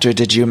young actor,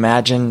 did you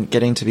imagine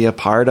getting to be a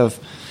part of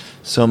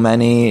so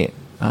many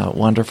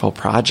wonderful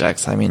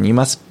projects? You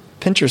must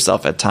pinch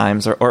yourself at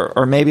times,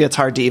 or maybe it's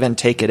hard to even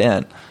take it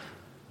in.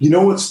 You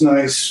know what's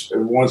nice?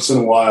 Once in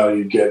a while,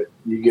 you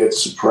get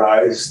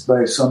surprised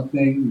by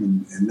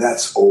something, and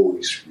that's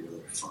always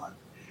really fun.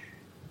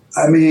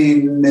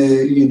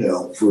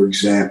 For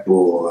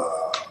example,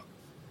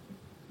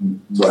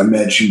 I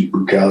mentioned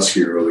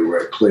Bukowski earlier,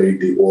 where I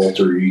played the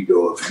alter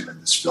ego of him in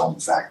this film,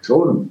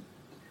 Factotum.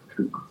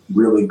 A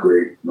really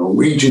great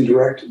Norwegian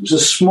director. It was a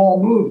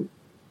small movie,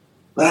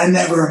 but I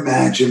never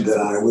imagined that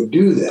I would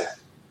do that.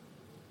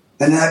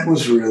 And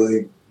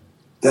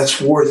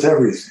that's worth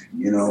everything,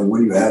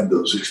 when you have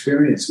those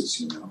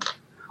experiences,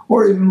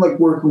 Or even like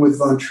working with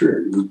Von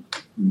Trier. It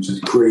was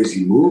a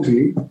crazy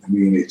movie.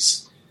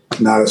 It's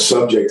not a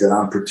subject that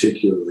I'm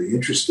particularly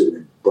interested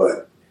in,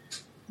 but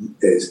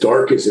as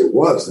dark as it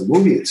was, the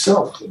movie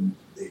itself, and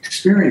the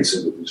experience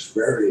of it was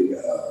very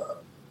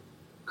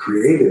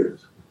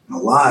creative and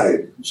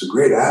alive. It was a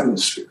great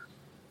atmosphere.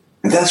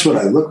 And that's what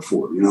I look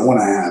for. I want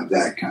to have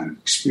that kind of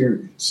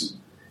experience.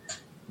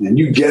 And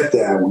you get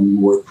that when you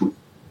work with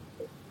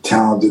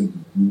talented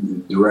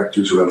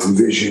directors who have a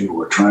vision,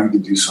 who are trying to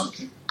do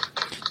something.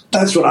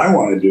 That's what I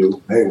want to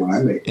do. Hey, when I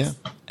make it.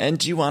 And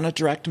do you want to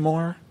direct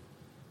more?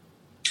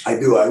 I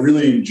do. I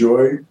really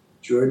enjoy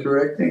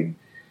directing.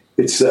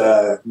 It's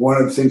one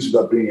of the things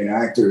about being an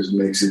actor is it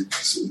makes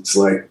it's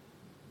like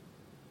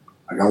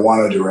I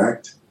want to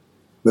direct,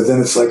 but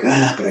then it's like,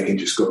 but I can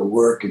just go to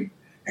work and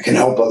I can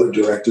help other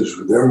directors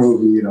with their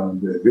movie,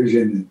 their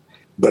vision.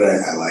 But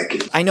I like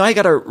it. I know I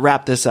got to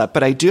wrap this up,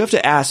 but I do have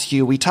to ask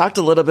you, we talked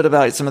a little bit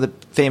about some of the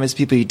famous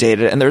people you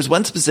dated, and there's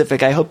one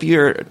specific, I hope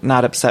you're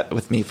not upset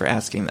with me for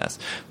asking this,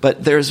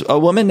 but there's a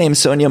woman named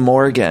Sonia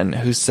Morgan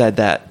who said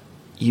that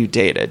you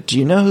dated. Do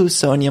you know who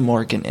Sonia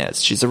Morgan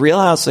is? She's a Real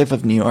Housewife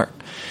of New York.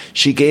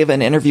 She gave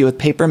an interview with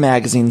Paper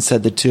Magazine and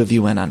said the two of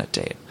you went on a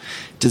date.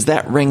 Does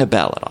that ring a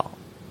bell at all?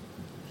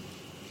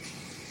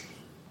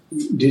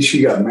 Did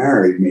she got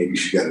married? Maybe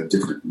she got a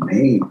different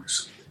name or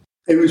something.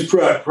 It was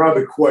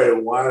probably quite a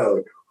while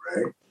ago,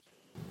 right?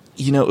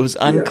 It was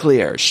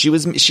unclear.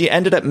 Yeah. She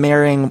ended up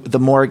marrying the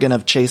Morgan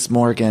of Chase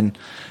Morgan.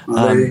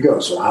 Well, there you go.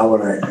 So how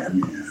would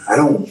I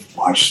don't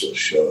watch those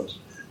shows.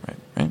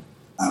 Right.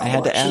 I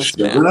had to ask,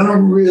 man. But I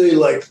don't really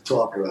like to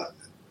talk about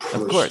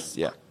that. Of course.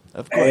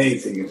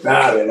 Anything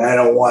about it. I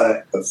don't want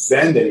to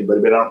offend anybody,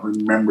 but I don't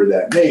remember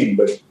that name.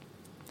 But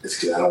it's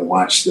because I don't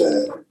watch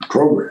the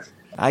program.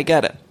 I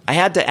get it. I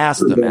had to ask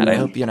them, Matt. I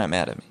hope you're not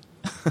mad at me.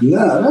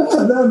 No,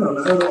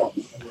 not at all.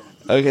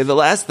 Okay, the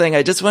last thing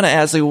I just want to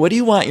ask you, what do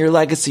you want your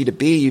legacy to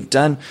be? You've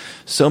done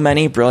so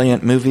many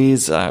brilliant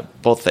movies,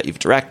 both that you've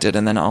directed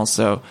and then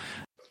also...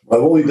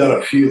 I've only done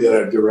a few that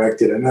I've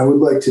directed, and I would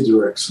like to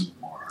direct some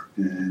more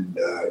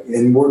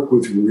and work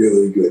with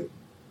really good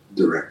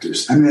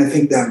directors. I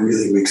think that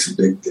really makes a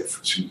big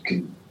difference. You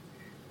can,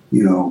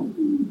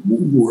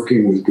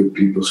 working with good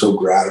people, so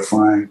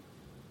gratifying,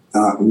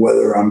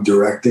 whether I'm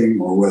directing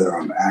or whether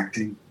I'm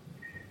acting.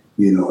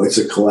 It's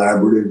a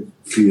collaborative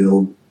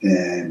field,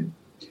 and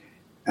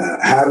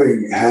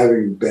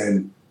having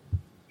been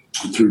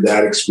through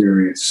that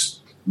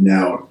experience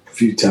now a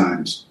few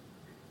times,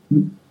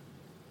 you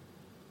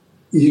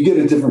get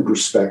a different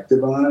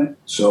perspective on it.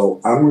 So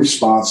I'm more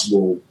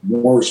responsible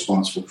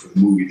for the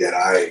movie that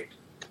I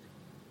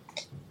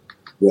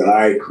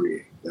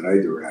create, that I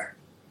direct.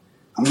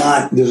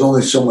 There's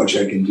only so much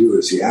I can do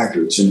as the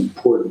actor. It's an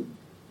important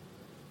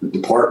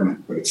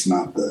department, but it's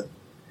not the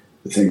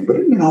thing. But,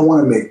 I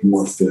want to make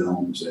more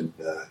films and,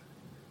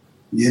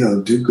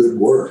 do good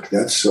work.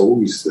 That's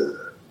always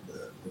the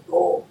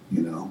goal,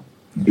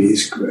 Be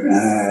as good.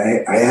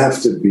 I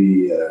have to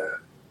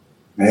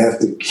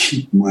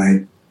keep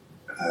my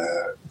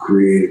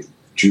creative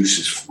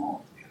juices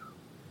flowing.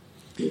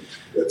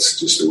 That's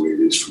just the way it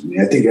is for me.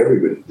 I think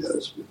everybody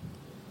does.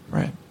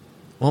 Right.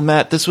 Well,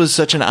 Matt, this was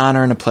such an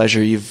honor and a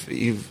pleasure.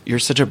 You're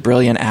such a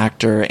brilliant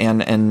actor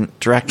and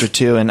director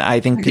too, and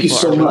I think people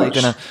are really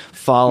going to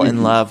fall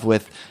in love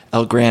with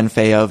El Gran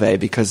Fayove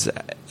because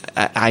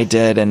I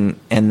did, and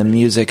the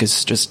music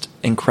is just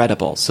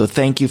incredible. So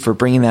thank you for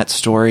bringing that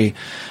story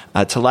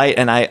to light,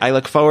 and I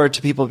look forward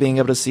to people being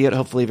able to see it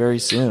hopefully very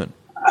soon.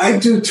 I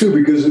do too,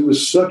 because it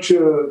was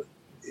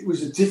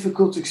a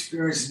difficult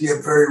experience,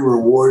 yet very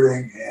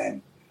rewarding,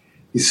 and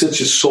he's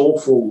such a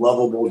soulful,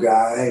 lovable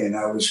guy, and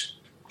I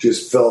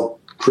just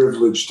felt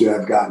privileged to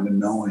have gotten to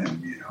know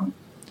him,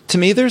 To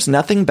me, there's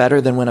nothing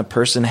better than when a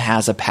person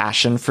has a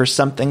passion for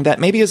something that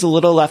maybe is a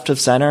little left of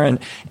center,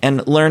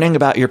 and learning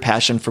about your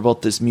passion for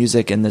both this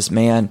music and this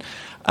man.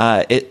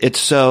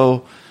 It's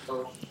a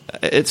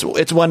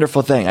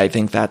wonderful thing. I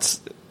think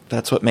that's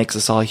what makes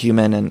us all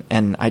human.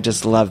 And I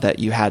just love that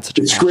you had such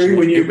a passion. It's great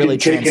when you really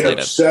can take an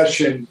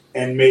obsession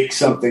and make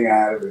something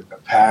out of it, a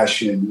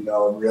passion,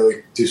 and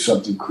really do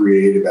something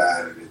creative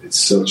out of it. It's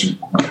such a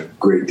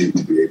great thing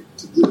to be able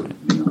to do,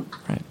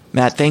 Right.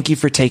 Matt, thank you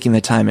for taking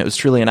the time. It was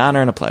truly an honor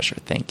and a pleasure.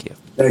 Thank you.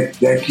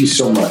 Thank you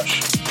so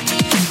much.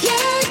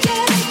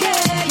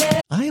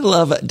 I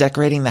love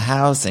decorating the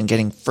house and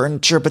getting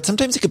furniture, but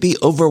sometimes it could be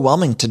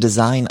overwhelming to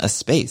design a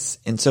space.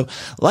 And so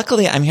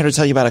luckily, I'm here to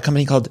tell you about a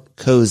company called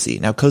Cozy.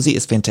 Now, Cozy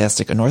is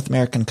fantastic, a North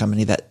American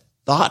company that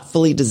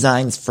thoughtfully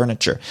designs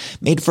furniture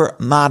made for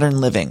modern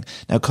living.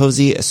 Now,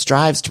 Cozy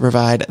strives to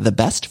provide the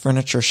best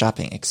furniture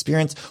shopping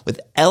experience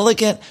with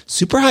elegant,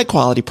 super high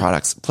quality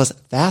products, plus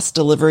fast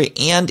delivery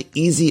and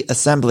easy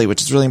assembly,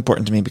 which is really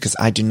important to me because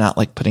I do not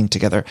like putting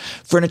together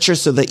furniture.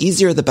 So the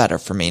easier, the better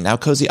for me. Now,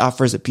 Cozy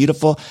offers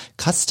beautiful,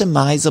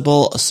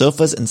 customizable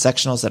sofas and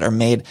sectionals that are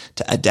made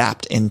to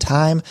adapt in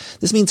time.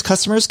 This means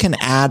customers can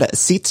add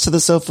seats to the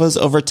sofas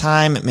over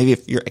time. Maybe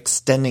if you're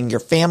extending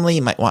your family,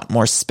 you might want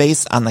more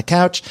space on the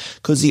couch.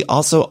 Cozy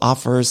also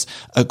offers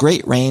a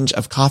great range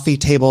of coffee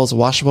tables,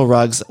 washable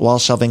rugs, wall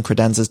shelving,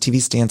 credenzas,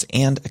 TV stands,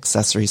 and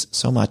accessories.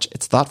 So much.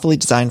 It's thoughtfully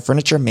designed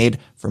furniture made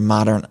for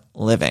modern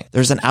living.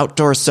 There's an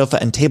outdoor sofa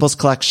and tables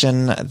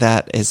collection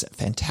that is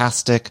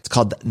fantastic. It's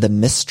called the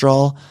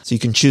Mistral. So you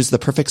can choose the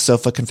perfect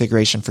sofa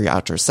configuration for your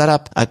outdoor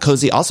setup.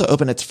 Cozy also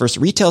opened its first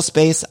retail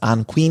space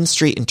on Queen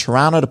Street in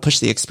Toronto to push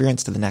the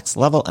experience to the next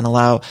level and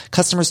allow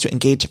customers to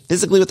engage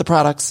physically with the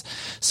products.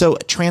 So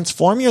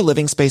transform your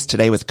living space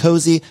today with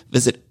Cozy.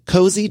 Visit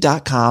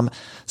cozy.com,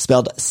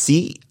 spelled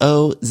COZEY,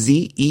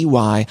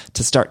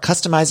 to start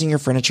customizing your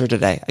furniture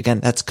today. Again,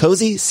 that's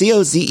Cozy,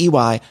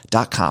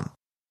 COZEY.com.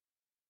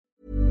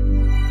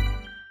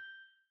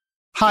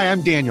 Hi,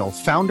 I'm Daniel,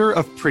 founder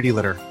of Pretty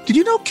Litter. Did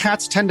you know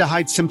cats tend to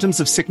hide symptoms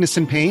of sickness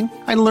and pain?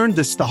 I learned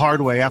this the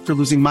hard way after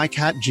losing my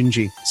cat,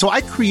 Gingy. So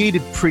I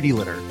created Pretty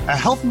Litter, a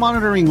health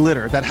monitoring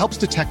litter that helps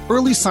detect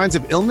early signs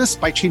of illness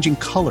by changing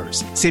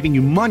colors, saving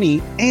you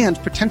money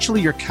and potentially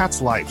your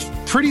cat's life.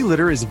 Pretty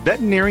Litter is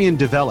veterinarian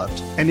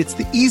developed, and it's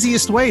the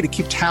easiest way to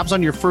keep tabs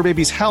on your fur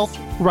baby's health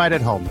right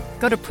at home.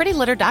 Go to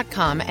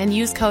prettylitter.com and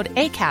use code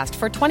ACAST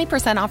for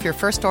 20% off your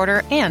first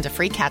order and a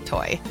free cat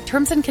toy.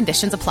 Terms and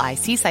conditions apply.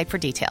 See site for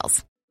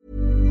details.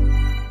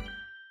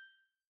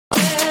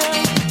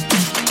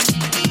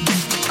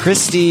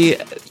 Christy,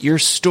 your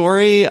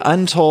story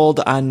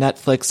Untold on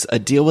Netflix, A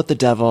Deal with the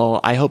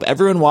Devil. I hope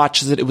everyone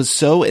watches it. It was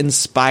so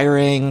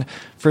inspiring.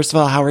 First of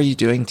all, how are you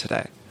doing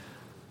today?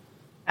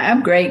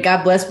 I'm great.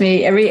 God bless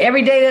me.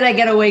 Every day that I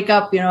get to wake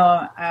up,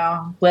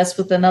 I'm blessed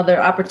with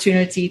another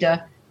opportunity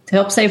to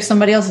help save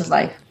somebody else's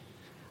life.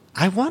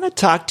 I want to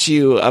talk to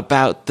you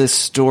about this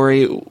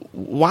story.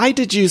 Why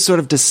did you sort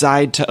of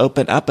decide to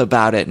open up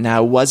about it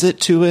now? Was it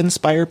to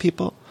inspire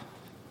people?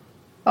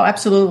 Oh,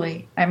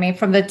 absolutely. I mean,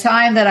 from the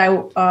time that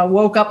I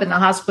woke up in the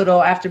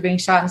hospital after being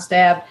shot and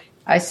stabbed,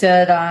 I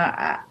said,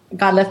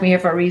 God left me here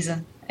for a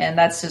reason. And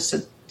that's just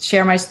to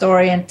share my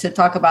story and to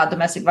talk about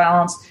domestic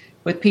violence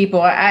with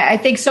people. I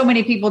think so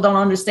many people don't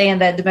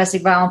understand that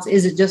domestic violence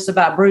isn't just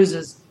about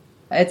bruises.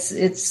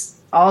 It's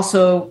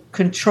also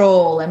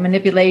control and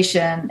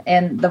manipulation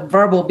and the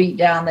verbal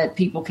beatdown that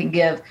people can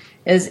give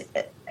is,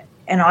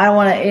 and I don't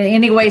want to in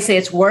any way say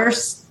it's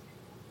worse.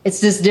 It's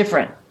just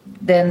different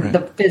than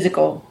the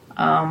physical.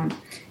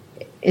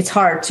 It's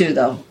hard too,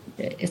 though.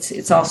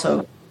 It's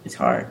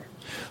hard.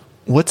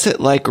 What's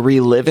it like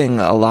reliving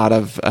a lot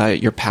of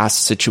your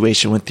past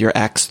situation with your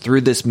ex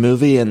through this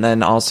movie and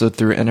then also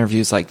through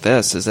interviews like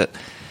this? Is it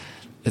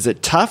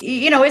tough?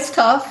 It's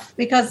tough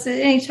because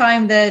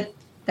anytime that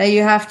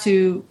you have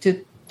to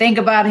think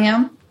about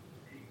him,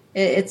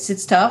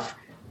 it's tough.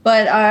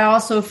 But I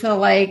also feel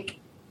like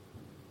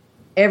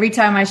every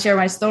time I share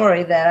my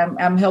story that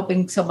I'm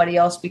helping somebody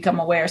else become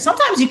aware.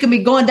 Sometimes you can be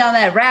going down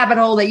that rabbit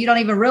hole that you don't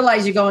even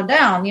realize you're going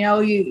down.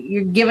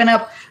 You're giving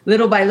up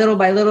little by little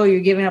by little.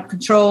 You're giving up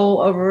control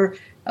over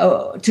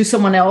to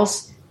someone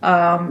else.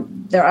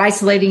 They're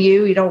isolating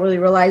you. You don't really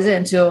realize it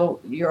until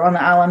you're on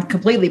the island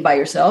completely by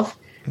yourself.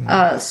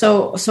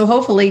 So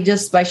hopefully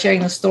just by sharing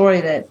the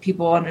story that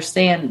people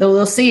understand,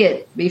 they'll see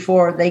it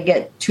before they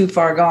get too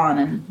far gone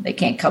and they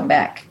can't come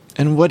back.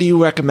 And what do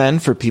you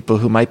recommend for people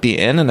who might be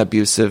in an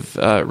abusive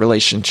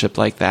relationship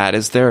like that?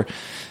 Do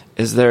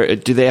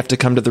they have to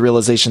come to the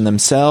realization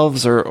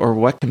themselves, or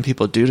what can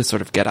people do to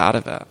sort of get out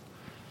of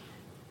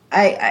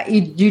it?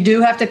 You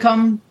do have to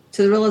come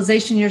to the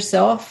realization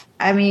yourself.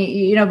 I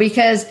mean,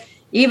 because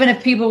even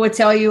if people would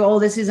tell you, "Oh,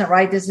 this isn't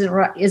right,"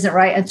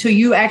 until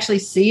you actually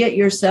see it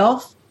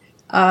yourself,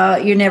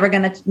 you're never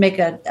going to make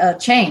a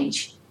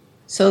change.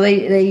 So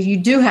you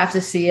do have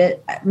to see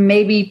it.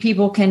 Maybe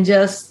people can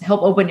just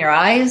help open your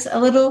eyes a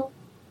little.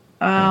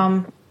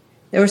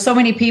 There were so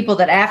many people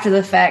that after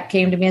the fact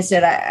came to me and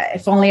said,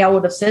 if only I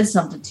would have said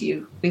something to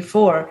you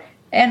before.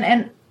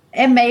 And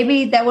And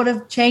maybe that would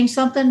have changed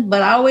something,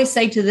 but I always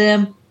say to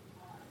them,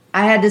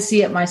 I had to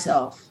see it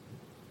myself.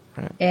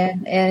 Right.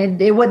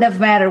 And it wouldn't have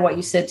mattered what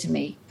you said to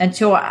me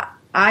until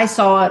I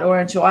saw it or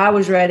until I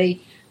was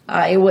ready.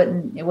 It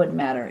wouldn't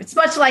matter. It's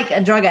much like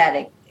a drug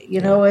addict,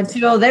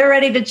 until they're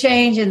ready to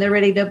change and they're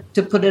ready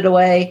to put it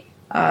away.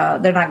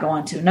 They're not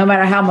going to, no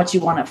matter how much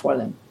you want it for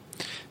them.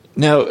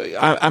 Now,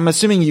 I'm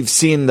assuming you've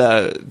seen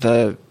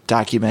the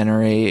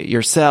documentary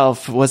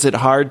yourself. Was it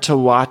hard to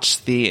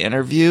watch the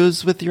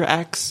interviews with your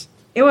ex?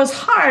 It was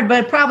hard,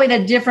 but probably in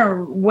a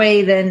different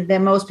way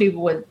than most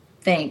people would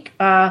think.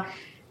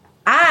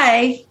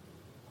 I,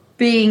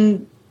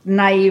 being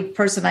naive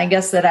person, I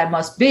guess that I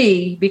must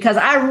be, because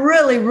I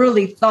really,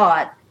 really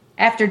thought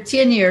after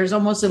 10 years,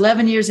 almost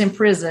 11 years in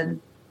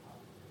prison,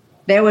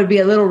 there would be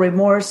a little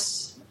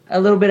remorse, a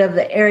little bit of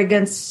the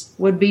arrogance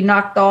would be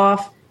knocked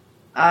off.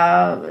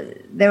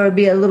 There would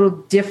be a little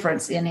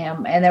difference in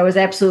him, and there was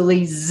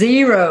absolutely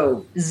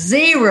zero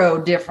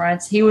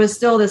difference. He was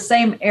still the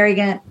same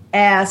arrogant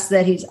ass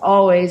that he's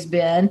always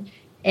been,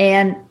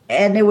 and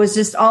it was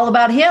just all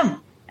about him.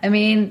 I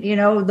mean,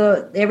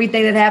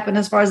 everything that happened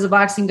as far as the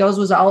boxing goes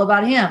was all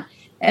about him.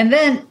 And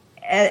then,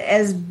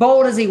 as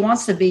bold as he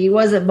wants to be, he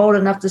wasn't bold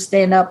enough to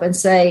stand up and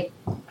say,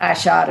 I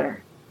shot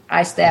her,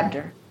 I stabbed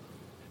her.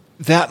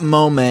 That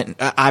moment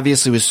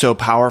obviously was so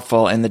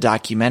powerful in the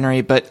documentary,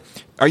 but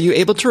are you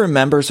able to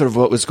remember sort of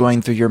what was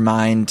going through your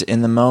mind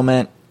in the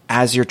moment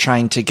as you're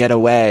trying to get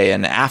away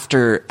and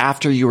after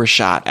you were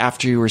shot,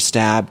 after you were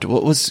stabbed?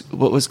 What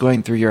was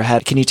going through your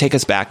head? Can you take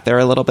us back there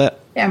a little bit?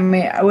 I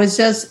mean, I was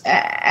just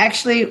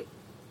actually,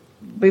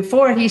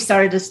 before he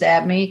started to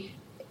stab me,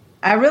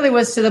 I really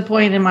was to the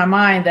point in my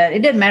mind that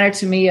it didn't matter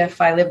to me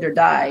if I lived or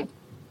died.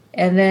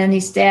 And then he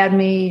stabbed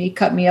me, he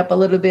cut me up a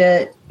little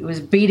bit, he was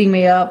beating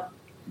me up.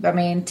 I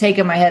mean,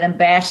 taking my head and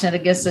bashing it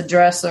against the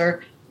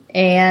dresser.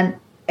 And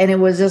it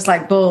was just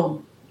like,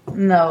 boom,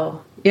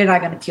 no, you're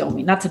not going to kill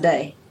me. Not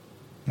today.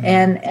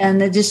 Mm-hmm.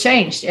 And it just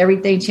changed.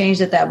 Everything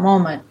changed at that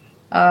moment.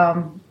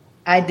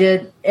 I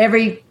did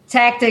every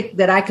tactic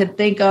that I could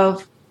think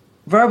of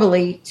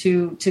verbally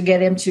to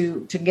get him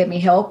to get me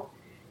help.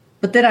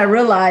 But then I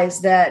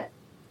realized that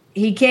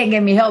he can't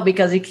get me help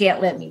because he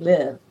can't let me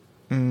live.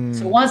 Mm.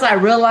 So once I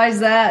realized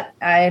that,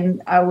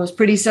 I was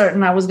pretty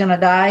certain I was going to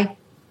die.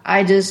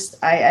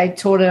 I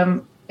told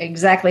him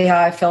exactly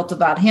how I felt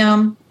about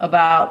him,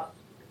 about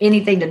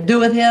anything to do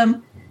with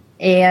him.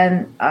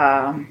 And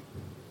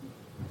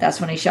that's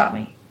when he shot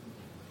me.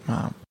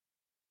 Wow.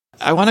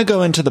 I want to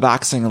go into the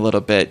boxing a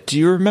little bit. Do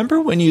you remember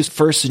when you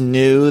first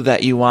knew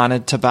that you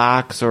wanted to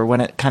box or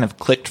when it kind of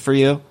clicked for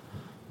you?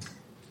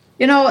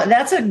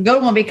 That's a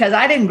good one because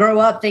I didn't grow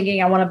up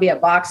thinking I want to be a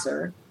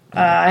boxer.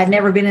 I had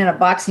never been in a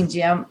boxing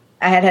gym.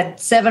 I had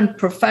 7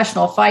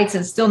 professional fights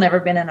and still never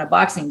been in a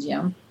boxing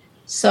gym.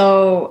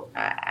 So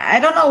I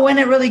don't know when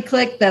it really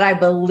clicked that I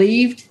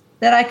believed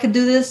that I could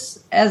do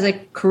this as a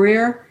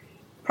career.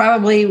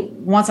 Probably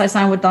once I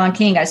signed with Don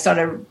King, I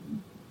started,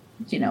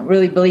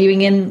 really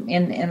believing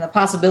in the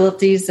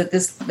possibilities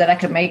that I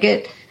could make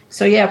it.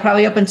 So yeah,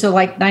 probably up until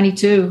like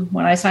 92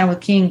 when I signed with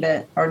King,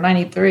 or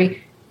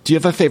 93. Do you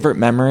have a favorite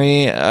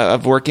memory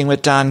of working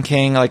with Don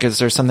King? Like, is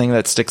there something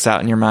that sticks out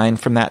in your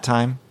mind from that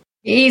time?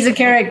 He's a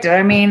character.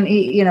 I mean,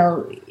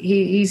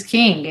 he's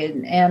King,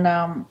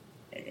 and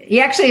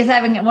he actually is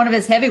having one of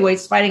his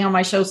heavyweights fighting on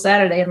my show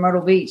Saturday in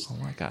Myrtle Beach. Oh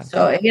my God!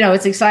 So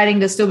it's exciting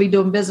to still be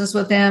doing business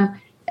with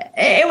him.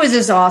 It was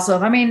just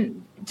awesome. I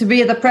mean, to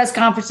be at the press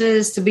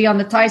conferences, to be on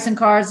the Tyson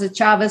cards, the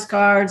Chavez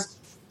cards,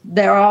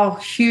 they're all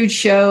huge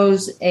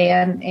shows,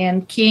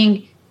 and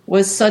King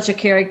was such a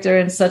character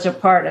and such a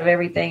part of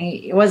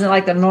everything. It wasn't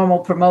like the normal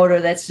promoter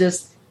that's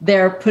just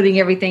there putting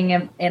everything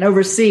in and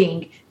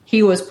overseeing.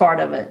 He was part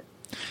of it.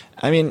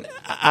 I mean,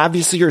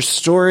 obviously your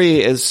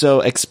story is so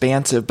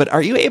expansive, but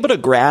are you able to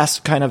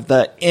grasp kind of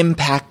the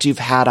impact you've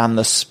had on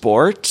the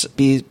sport?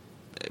 Be,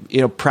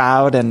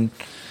 proud and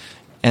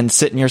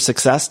sit in your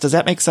success? Does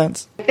that make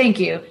sense? Thank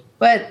you.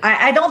 But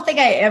I don't think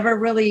I ever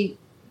really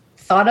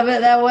thought of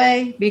it that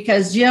way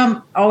because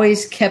Jim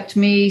always kept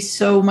me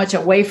so much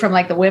away from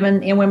like the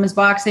women in women's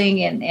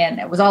boxing, and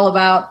it was all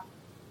about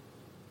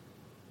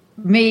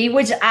me,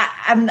 which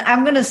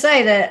I'm going to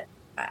say that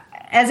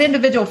as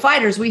individual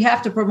fighters, we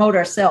have to promote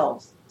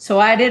ourselves. So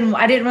I didn't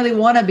really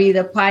want to be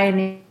the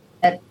pioneer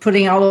at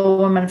putting all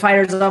the women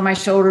fighters on my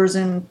shoulders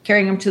and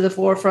carrying them to the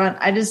forefront.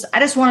 I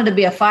just wanted to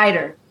be a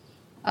fighter.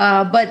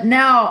 But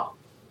now,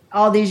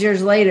 all these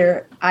years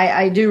later,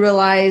 I do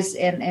realize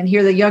and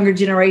hear the younger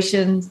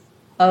generation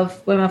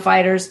of women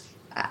fighters.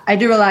 I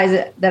do realize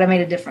that I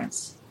made a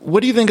difference.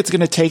 What do you think it's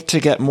going to take to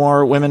get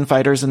more women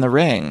fighters in the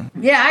ring?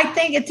 Yeah, I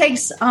think it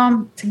takes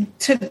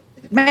to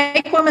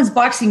make women's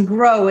boxing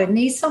grow. It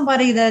needs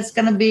somebody that's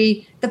going to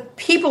be the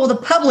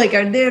public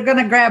they're going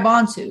to grab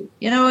onto.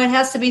 It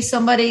has to be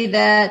somebody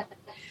that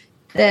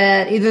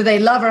either they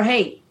love or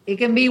hate. It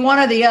can be one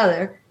or the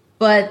other.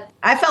 But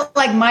I felt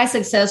like my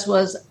success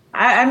was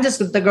I'm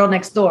just the girl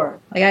next door.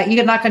 Like you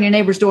could knock on your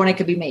neighbor's door and it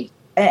could be me,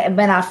 and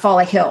I fall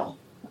like hell.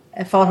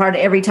 fought hard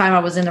every time I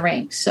was in the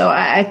ring. So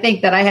I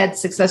think that I had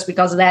success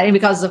because of that, and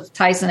because of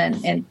Tyson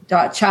and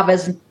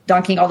Chavez and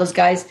Don King, all those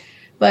guys.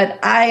 But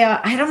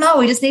I don't know.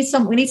 We just need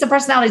some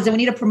personalities, and we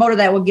need a promoter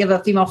that will give a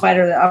female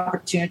fighter the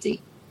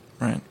opportunity.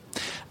 Right.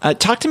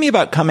 Talk to me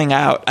about coming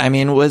out. I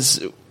mean,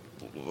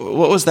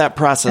 what was that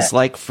process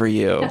like for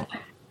you?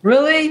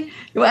 Really?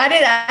 Well,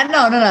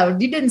 no.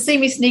 You didn't see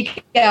me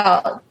sneak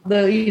out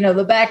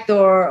the back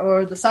door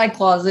or the side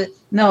closet.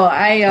 No,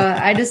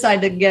 I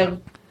decided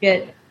to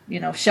get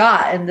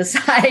shot and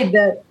decide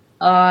that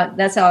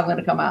that's how I'm going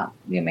to come out.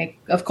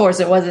 Of course,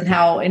 it wasn't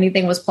how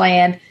anything was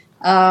planned.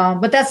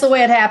 But that's the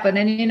way it happened.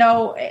 And,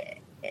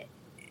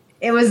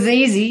 it was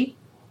easy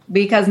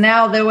because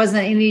now there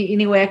wasn't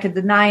any way I could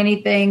deny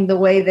anything, the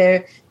way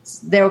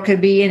there could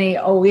be any,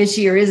 oh, is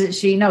she or isn't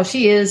she? No,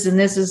 she is. And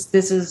this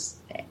is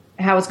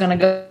how it's going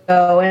to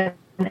go.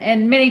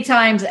 And many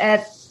times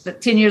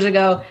 10 years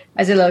ago,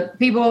 I said, look,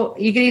 people,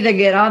 you can either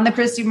get on the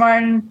Christy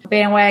Martin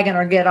bandwagon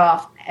or get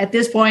off. At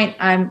this point,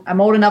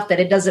 I'm old enough that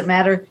it doesn't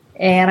matter,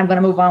 and I'm going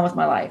to move on with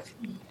my life.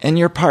 And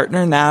your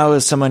partner now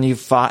is someone you've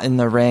fought in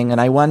the ring.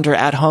 And I wonder,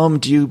 at home,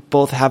 do you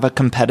both have a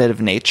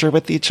competitive nature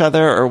with each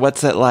other, or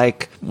what's it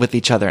like with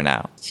each other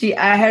now?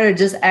 I had her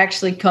just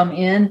actually come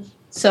in.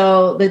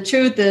 So the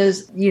truth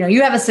is,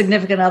 you have a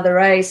significant other,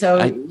 right? So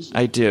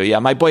I do. Yeah.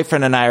 My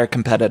boyfriend and I are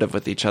competitive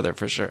with each other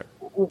for sure.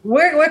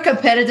 We're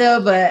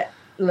competitive, but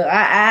look,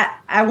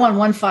 I won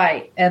one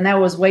fight, and that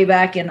was way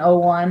back in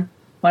 2001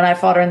 when I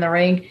fought her in the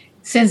ring.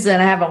 Since then,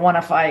 I haven't won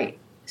a fight.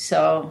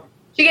 So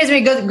she gives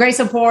me great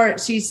support.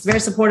 She's very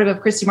supportive of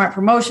Christy Martin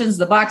Promotions,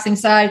 the boxing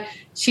side.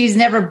 She's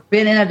never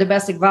been in a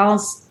domestic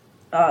violence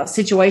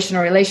situation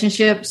or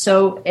relationship.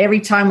 So every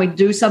time we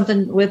do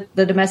something with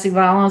the domestic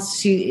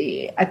violence,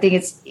 I think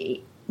it's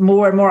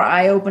more and more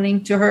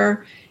eye-opening to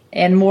her,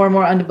 and more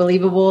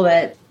unbelievable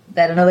that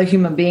another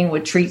human being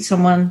would treat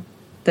someone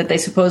that they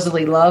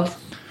supposedly love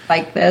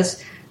like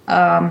this.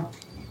 But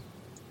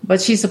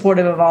she's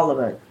supportive of all of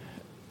it.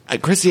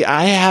 Christy,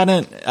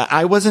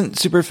 I wasn't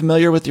super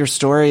familiar with your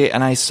story,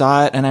 and I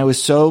saw it and I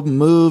was so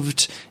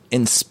moved,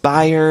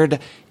 inspired.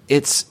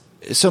 It's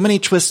so many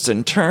twists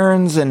and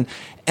turns, and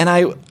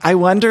I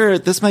wonder,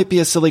 this might be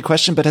a silly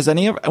question, but has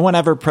anyone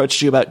ever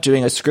approached you about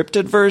doing a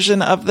scripted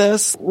version of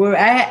this?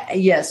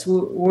 Yes.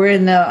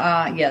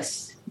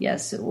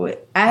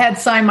 I had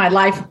signed my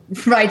life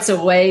rights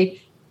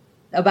away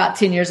about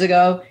 10 years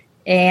ago,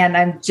 and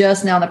I'm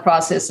just now in the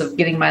process of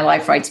getting my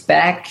life rights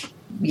back.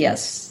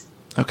 Yes.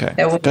 Okay.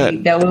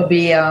 That will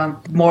be a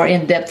more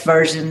in-depth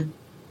version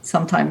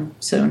sometime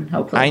soon,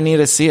 hopefully. I need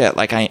to see it.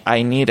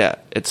 I need it.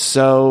 It's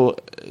so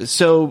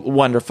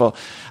wonderful.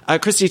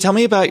 Christy, tell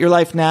me about your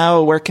life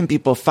now. Where can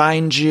people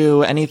find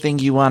you? Anything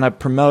you want to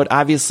promote?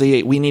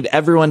 Obviously, we need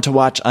everyone to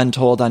watch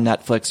Untold on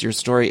Netflix. Your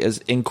story is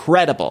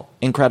incredible.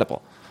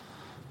 Incredible.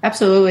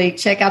 Absolutely.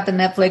 Check out the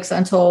Netflix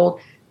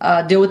Untold.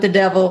 Deal with the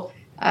Devil.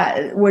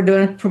 We're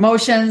doing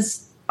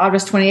promotions.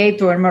 August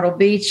 28th, we're in Myrtle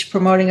Beach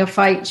promoting a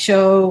fight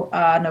show.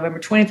 November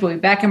 20th, we'll be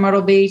back in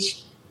Myrtle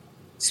Beach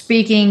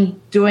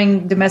speaking,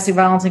 doing domestic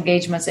violence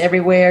engagements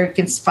everywhere. You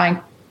can find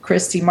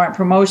Christy Martin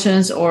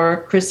Promotions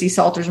or Christy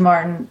Salters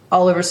Martin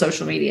all over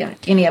social media,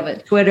 any of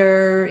it.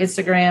 Twitter,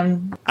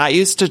 Instagram. I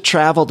used to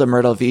travel to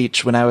Myrtle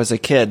Beach when I was a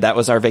kid. That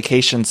was our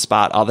vacation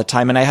spot all the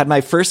time. And I had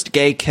my first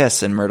gay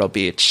kiss in Myrtle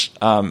Beach.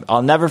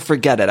 I'll never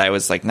forget it. I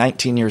was like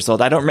 19 years old.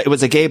 It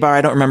was a gay bar.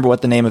 I don't remember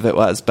what the name of it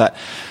was, but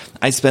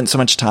I spent so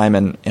much time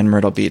in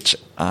Myrtle Beach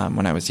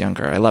when I was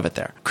younger. I love it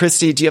there.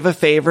 Christy, do you have a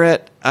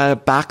favorite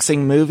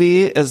boxing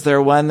movie? Is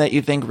there one that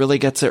you think really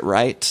gets it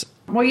right?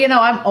 Well,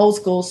 I'm old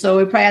school, so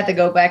we probably have to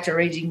go back to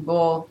Raging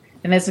Bull,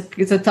 and it's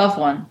a tough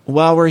one.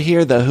 While we're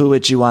here, though, who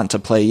would you want to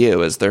play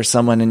you? Is there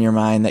someone in your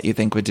mind that you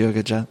think would do a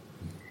good job?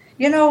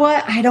 You know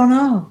what? I don't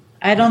know.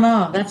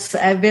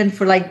 I've been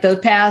for like the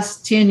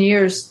past 10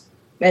 years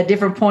at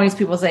different points.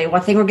 People say,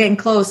 well, I think we're getting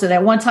close. And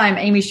at one time,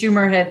 Amy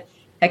Schumer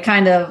had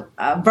kind of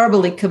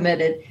verbally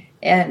committed,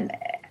 and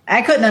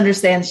I couldn't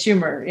understand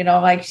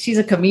Schumer, she's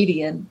a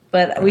comedian,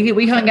 but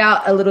we hung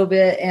out a little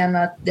bit and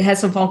had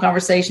some phone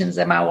conversations,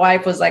 and my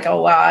wife was like,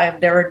 oh, wow,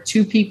 there were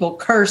two people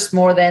cursed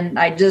more than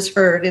I just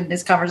heard in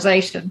this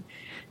conversation.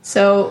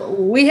 So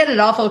we hit it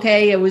off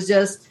okay. It was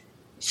just,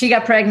 she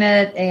got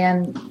pregnant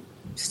and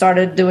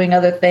started doing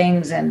other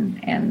things,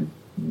 and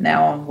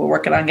now we're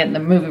working on getting the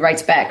movie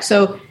rights back.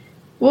 So,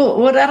 I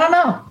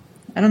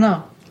don't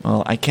know.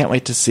 Well, I can't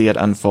wait to see it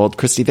unfold.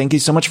 Christy, thank you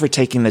so much for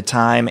taking the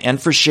time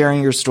and for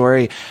sharing your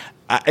story.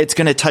 It's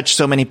going to touch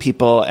so many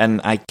people,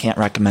 and I can't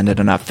recommend it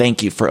enough.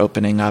 Thank you for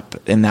opening up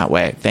in that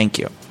way. Thank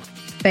you.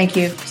 Thank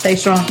you. Stay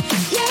strong.